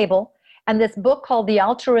little table and this book called The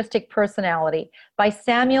Altruistic Personality by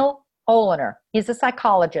Samuel Oliner. He's a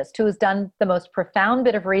psychologist who has done the most profound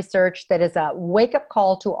bit of research that is a wake-up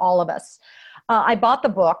call to all of us. I bought the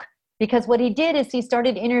book because what he did is he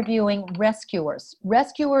started interviewing rescuers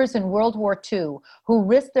in World War II who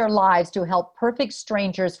risked their lives to help perfect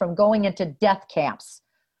strangers from going into death camps.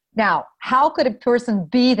 Now, how could a person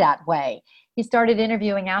be that way? He started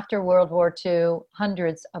interviewing after World War II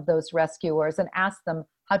hundreds of those rescuers and asked them,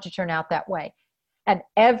 how'd you turn out that way? And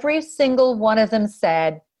every single one of them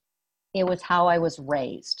said, it was how I was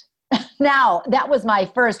raised. Now, that was my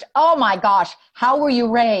first, oh my gosh, how were you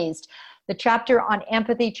raised? The chapter on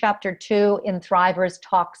empathy, chapter 2 in Thrivers,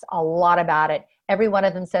 talks a lot about it. Every one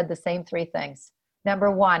of them said the same 3 things. Number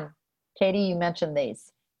 1, Katie, you mentioned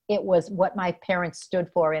these. It was what my parents stood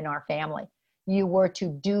for in our family. You were to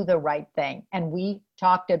do the right thing. And we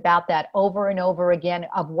talked about that over and over again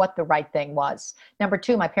of what the right thing was. Number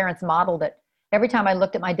 2, my parents modeled it. Every time I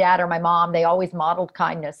looked at my dad or my mom, they always modeled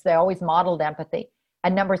kindness. They always modeled empathy.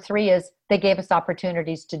 And number 3 is they gave us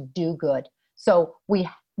opportunities to do good. So we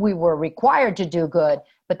were required to do good,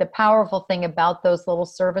 but the powerful thing about those little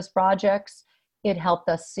service projects, it helped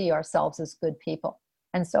us see ourselves as good people.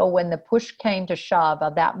 And so when the push came to shove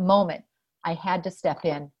of that moment, I had to step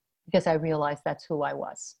in because I realized that's who I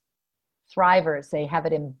was. Thrivers, they have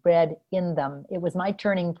it inbred in them. It was my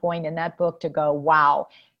turning point in that book to go, wow,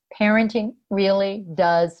 parenting really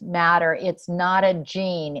does matter. It's not a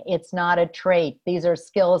gene. It's not a trait. These are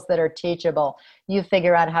skills that are teachable. You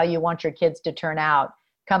figure out how you want your kids to turn out.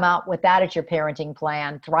 Come out with that as your parenting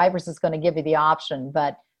plan. Thrivers is going to give you the option,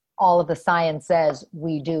 but all of the science says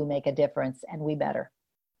we do make a difference and we better.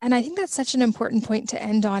 And I think that's such an important point to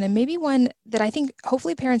end on, and maybe one that I think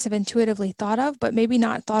hopefully parents have intuitively thought of, but maybe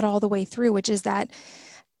not thought all the way through, which is that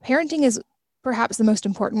parenting is perhaps the most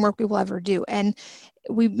important work we will ever do. And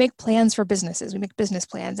we make plans for businesses, we make business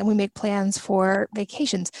plans, and we make plans for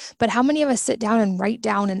vacations. But how many of us sit down and write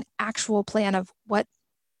down an actual plan of what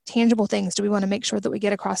tangible things do we want to make sure that we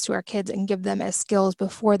get across to our kids and give them as skills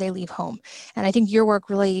before they leave home? And I think your work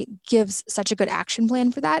really gives such a good action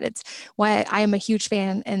plan for that. It's why I am a huge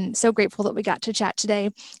fan and so grateful that we got to chat today.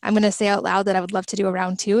 I'm going to say out loud that I would love to do a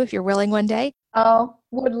round 2 if you're willing one day. Oh,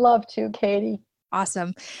 would love to, Katie.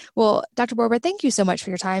 Awesome. Well, Dr. Borba, thank you so much for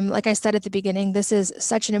your time. Like I said at the beginning, this is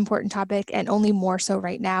such an important topic and only more so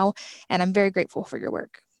right now. And I'm very grateful for your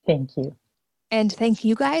work. Thank you. And thank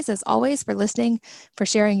you guys, as always, for listening, for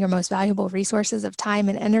sharing your most valuable resources of time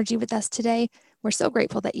and energy with us today. We're so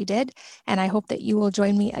grateful that you did. And I hope that you will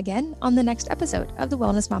join me again on the next episode of the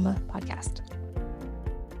Wellness Mama podcast.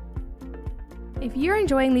 If you're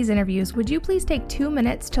enjoying these interviews, would you please take 2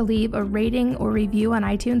 minutes to leave a rating or review on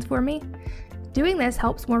iTunes for me? Doing this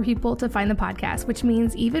helps more people to find the podcast, which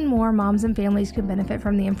means even more moms and families can benefit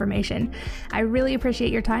from the information. I really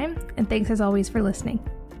appreciate your time, and thanks as always for listening.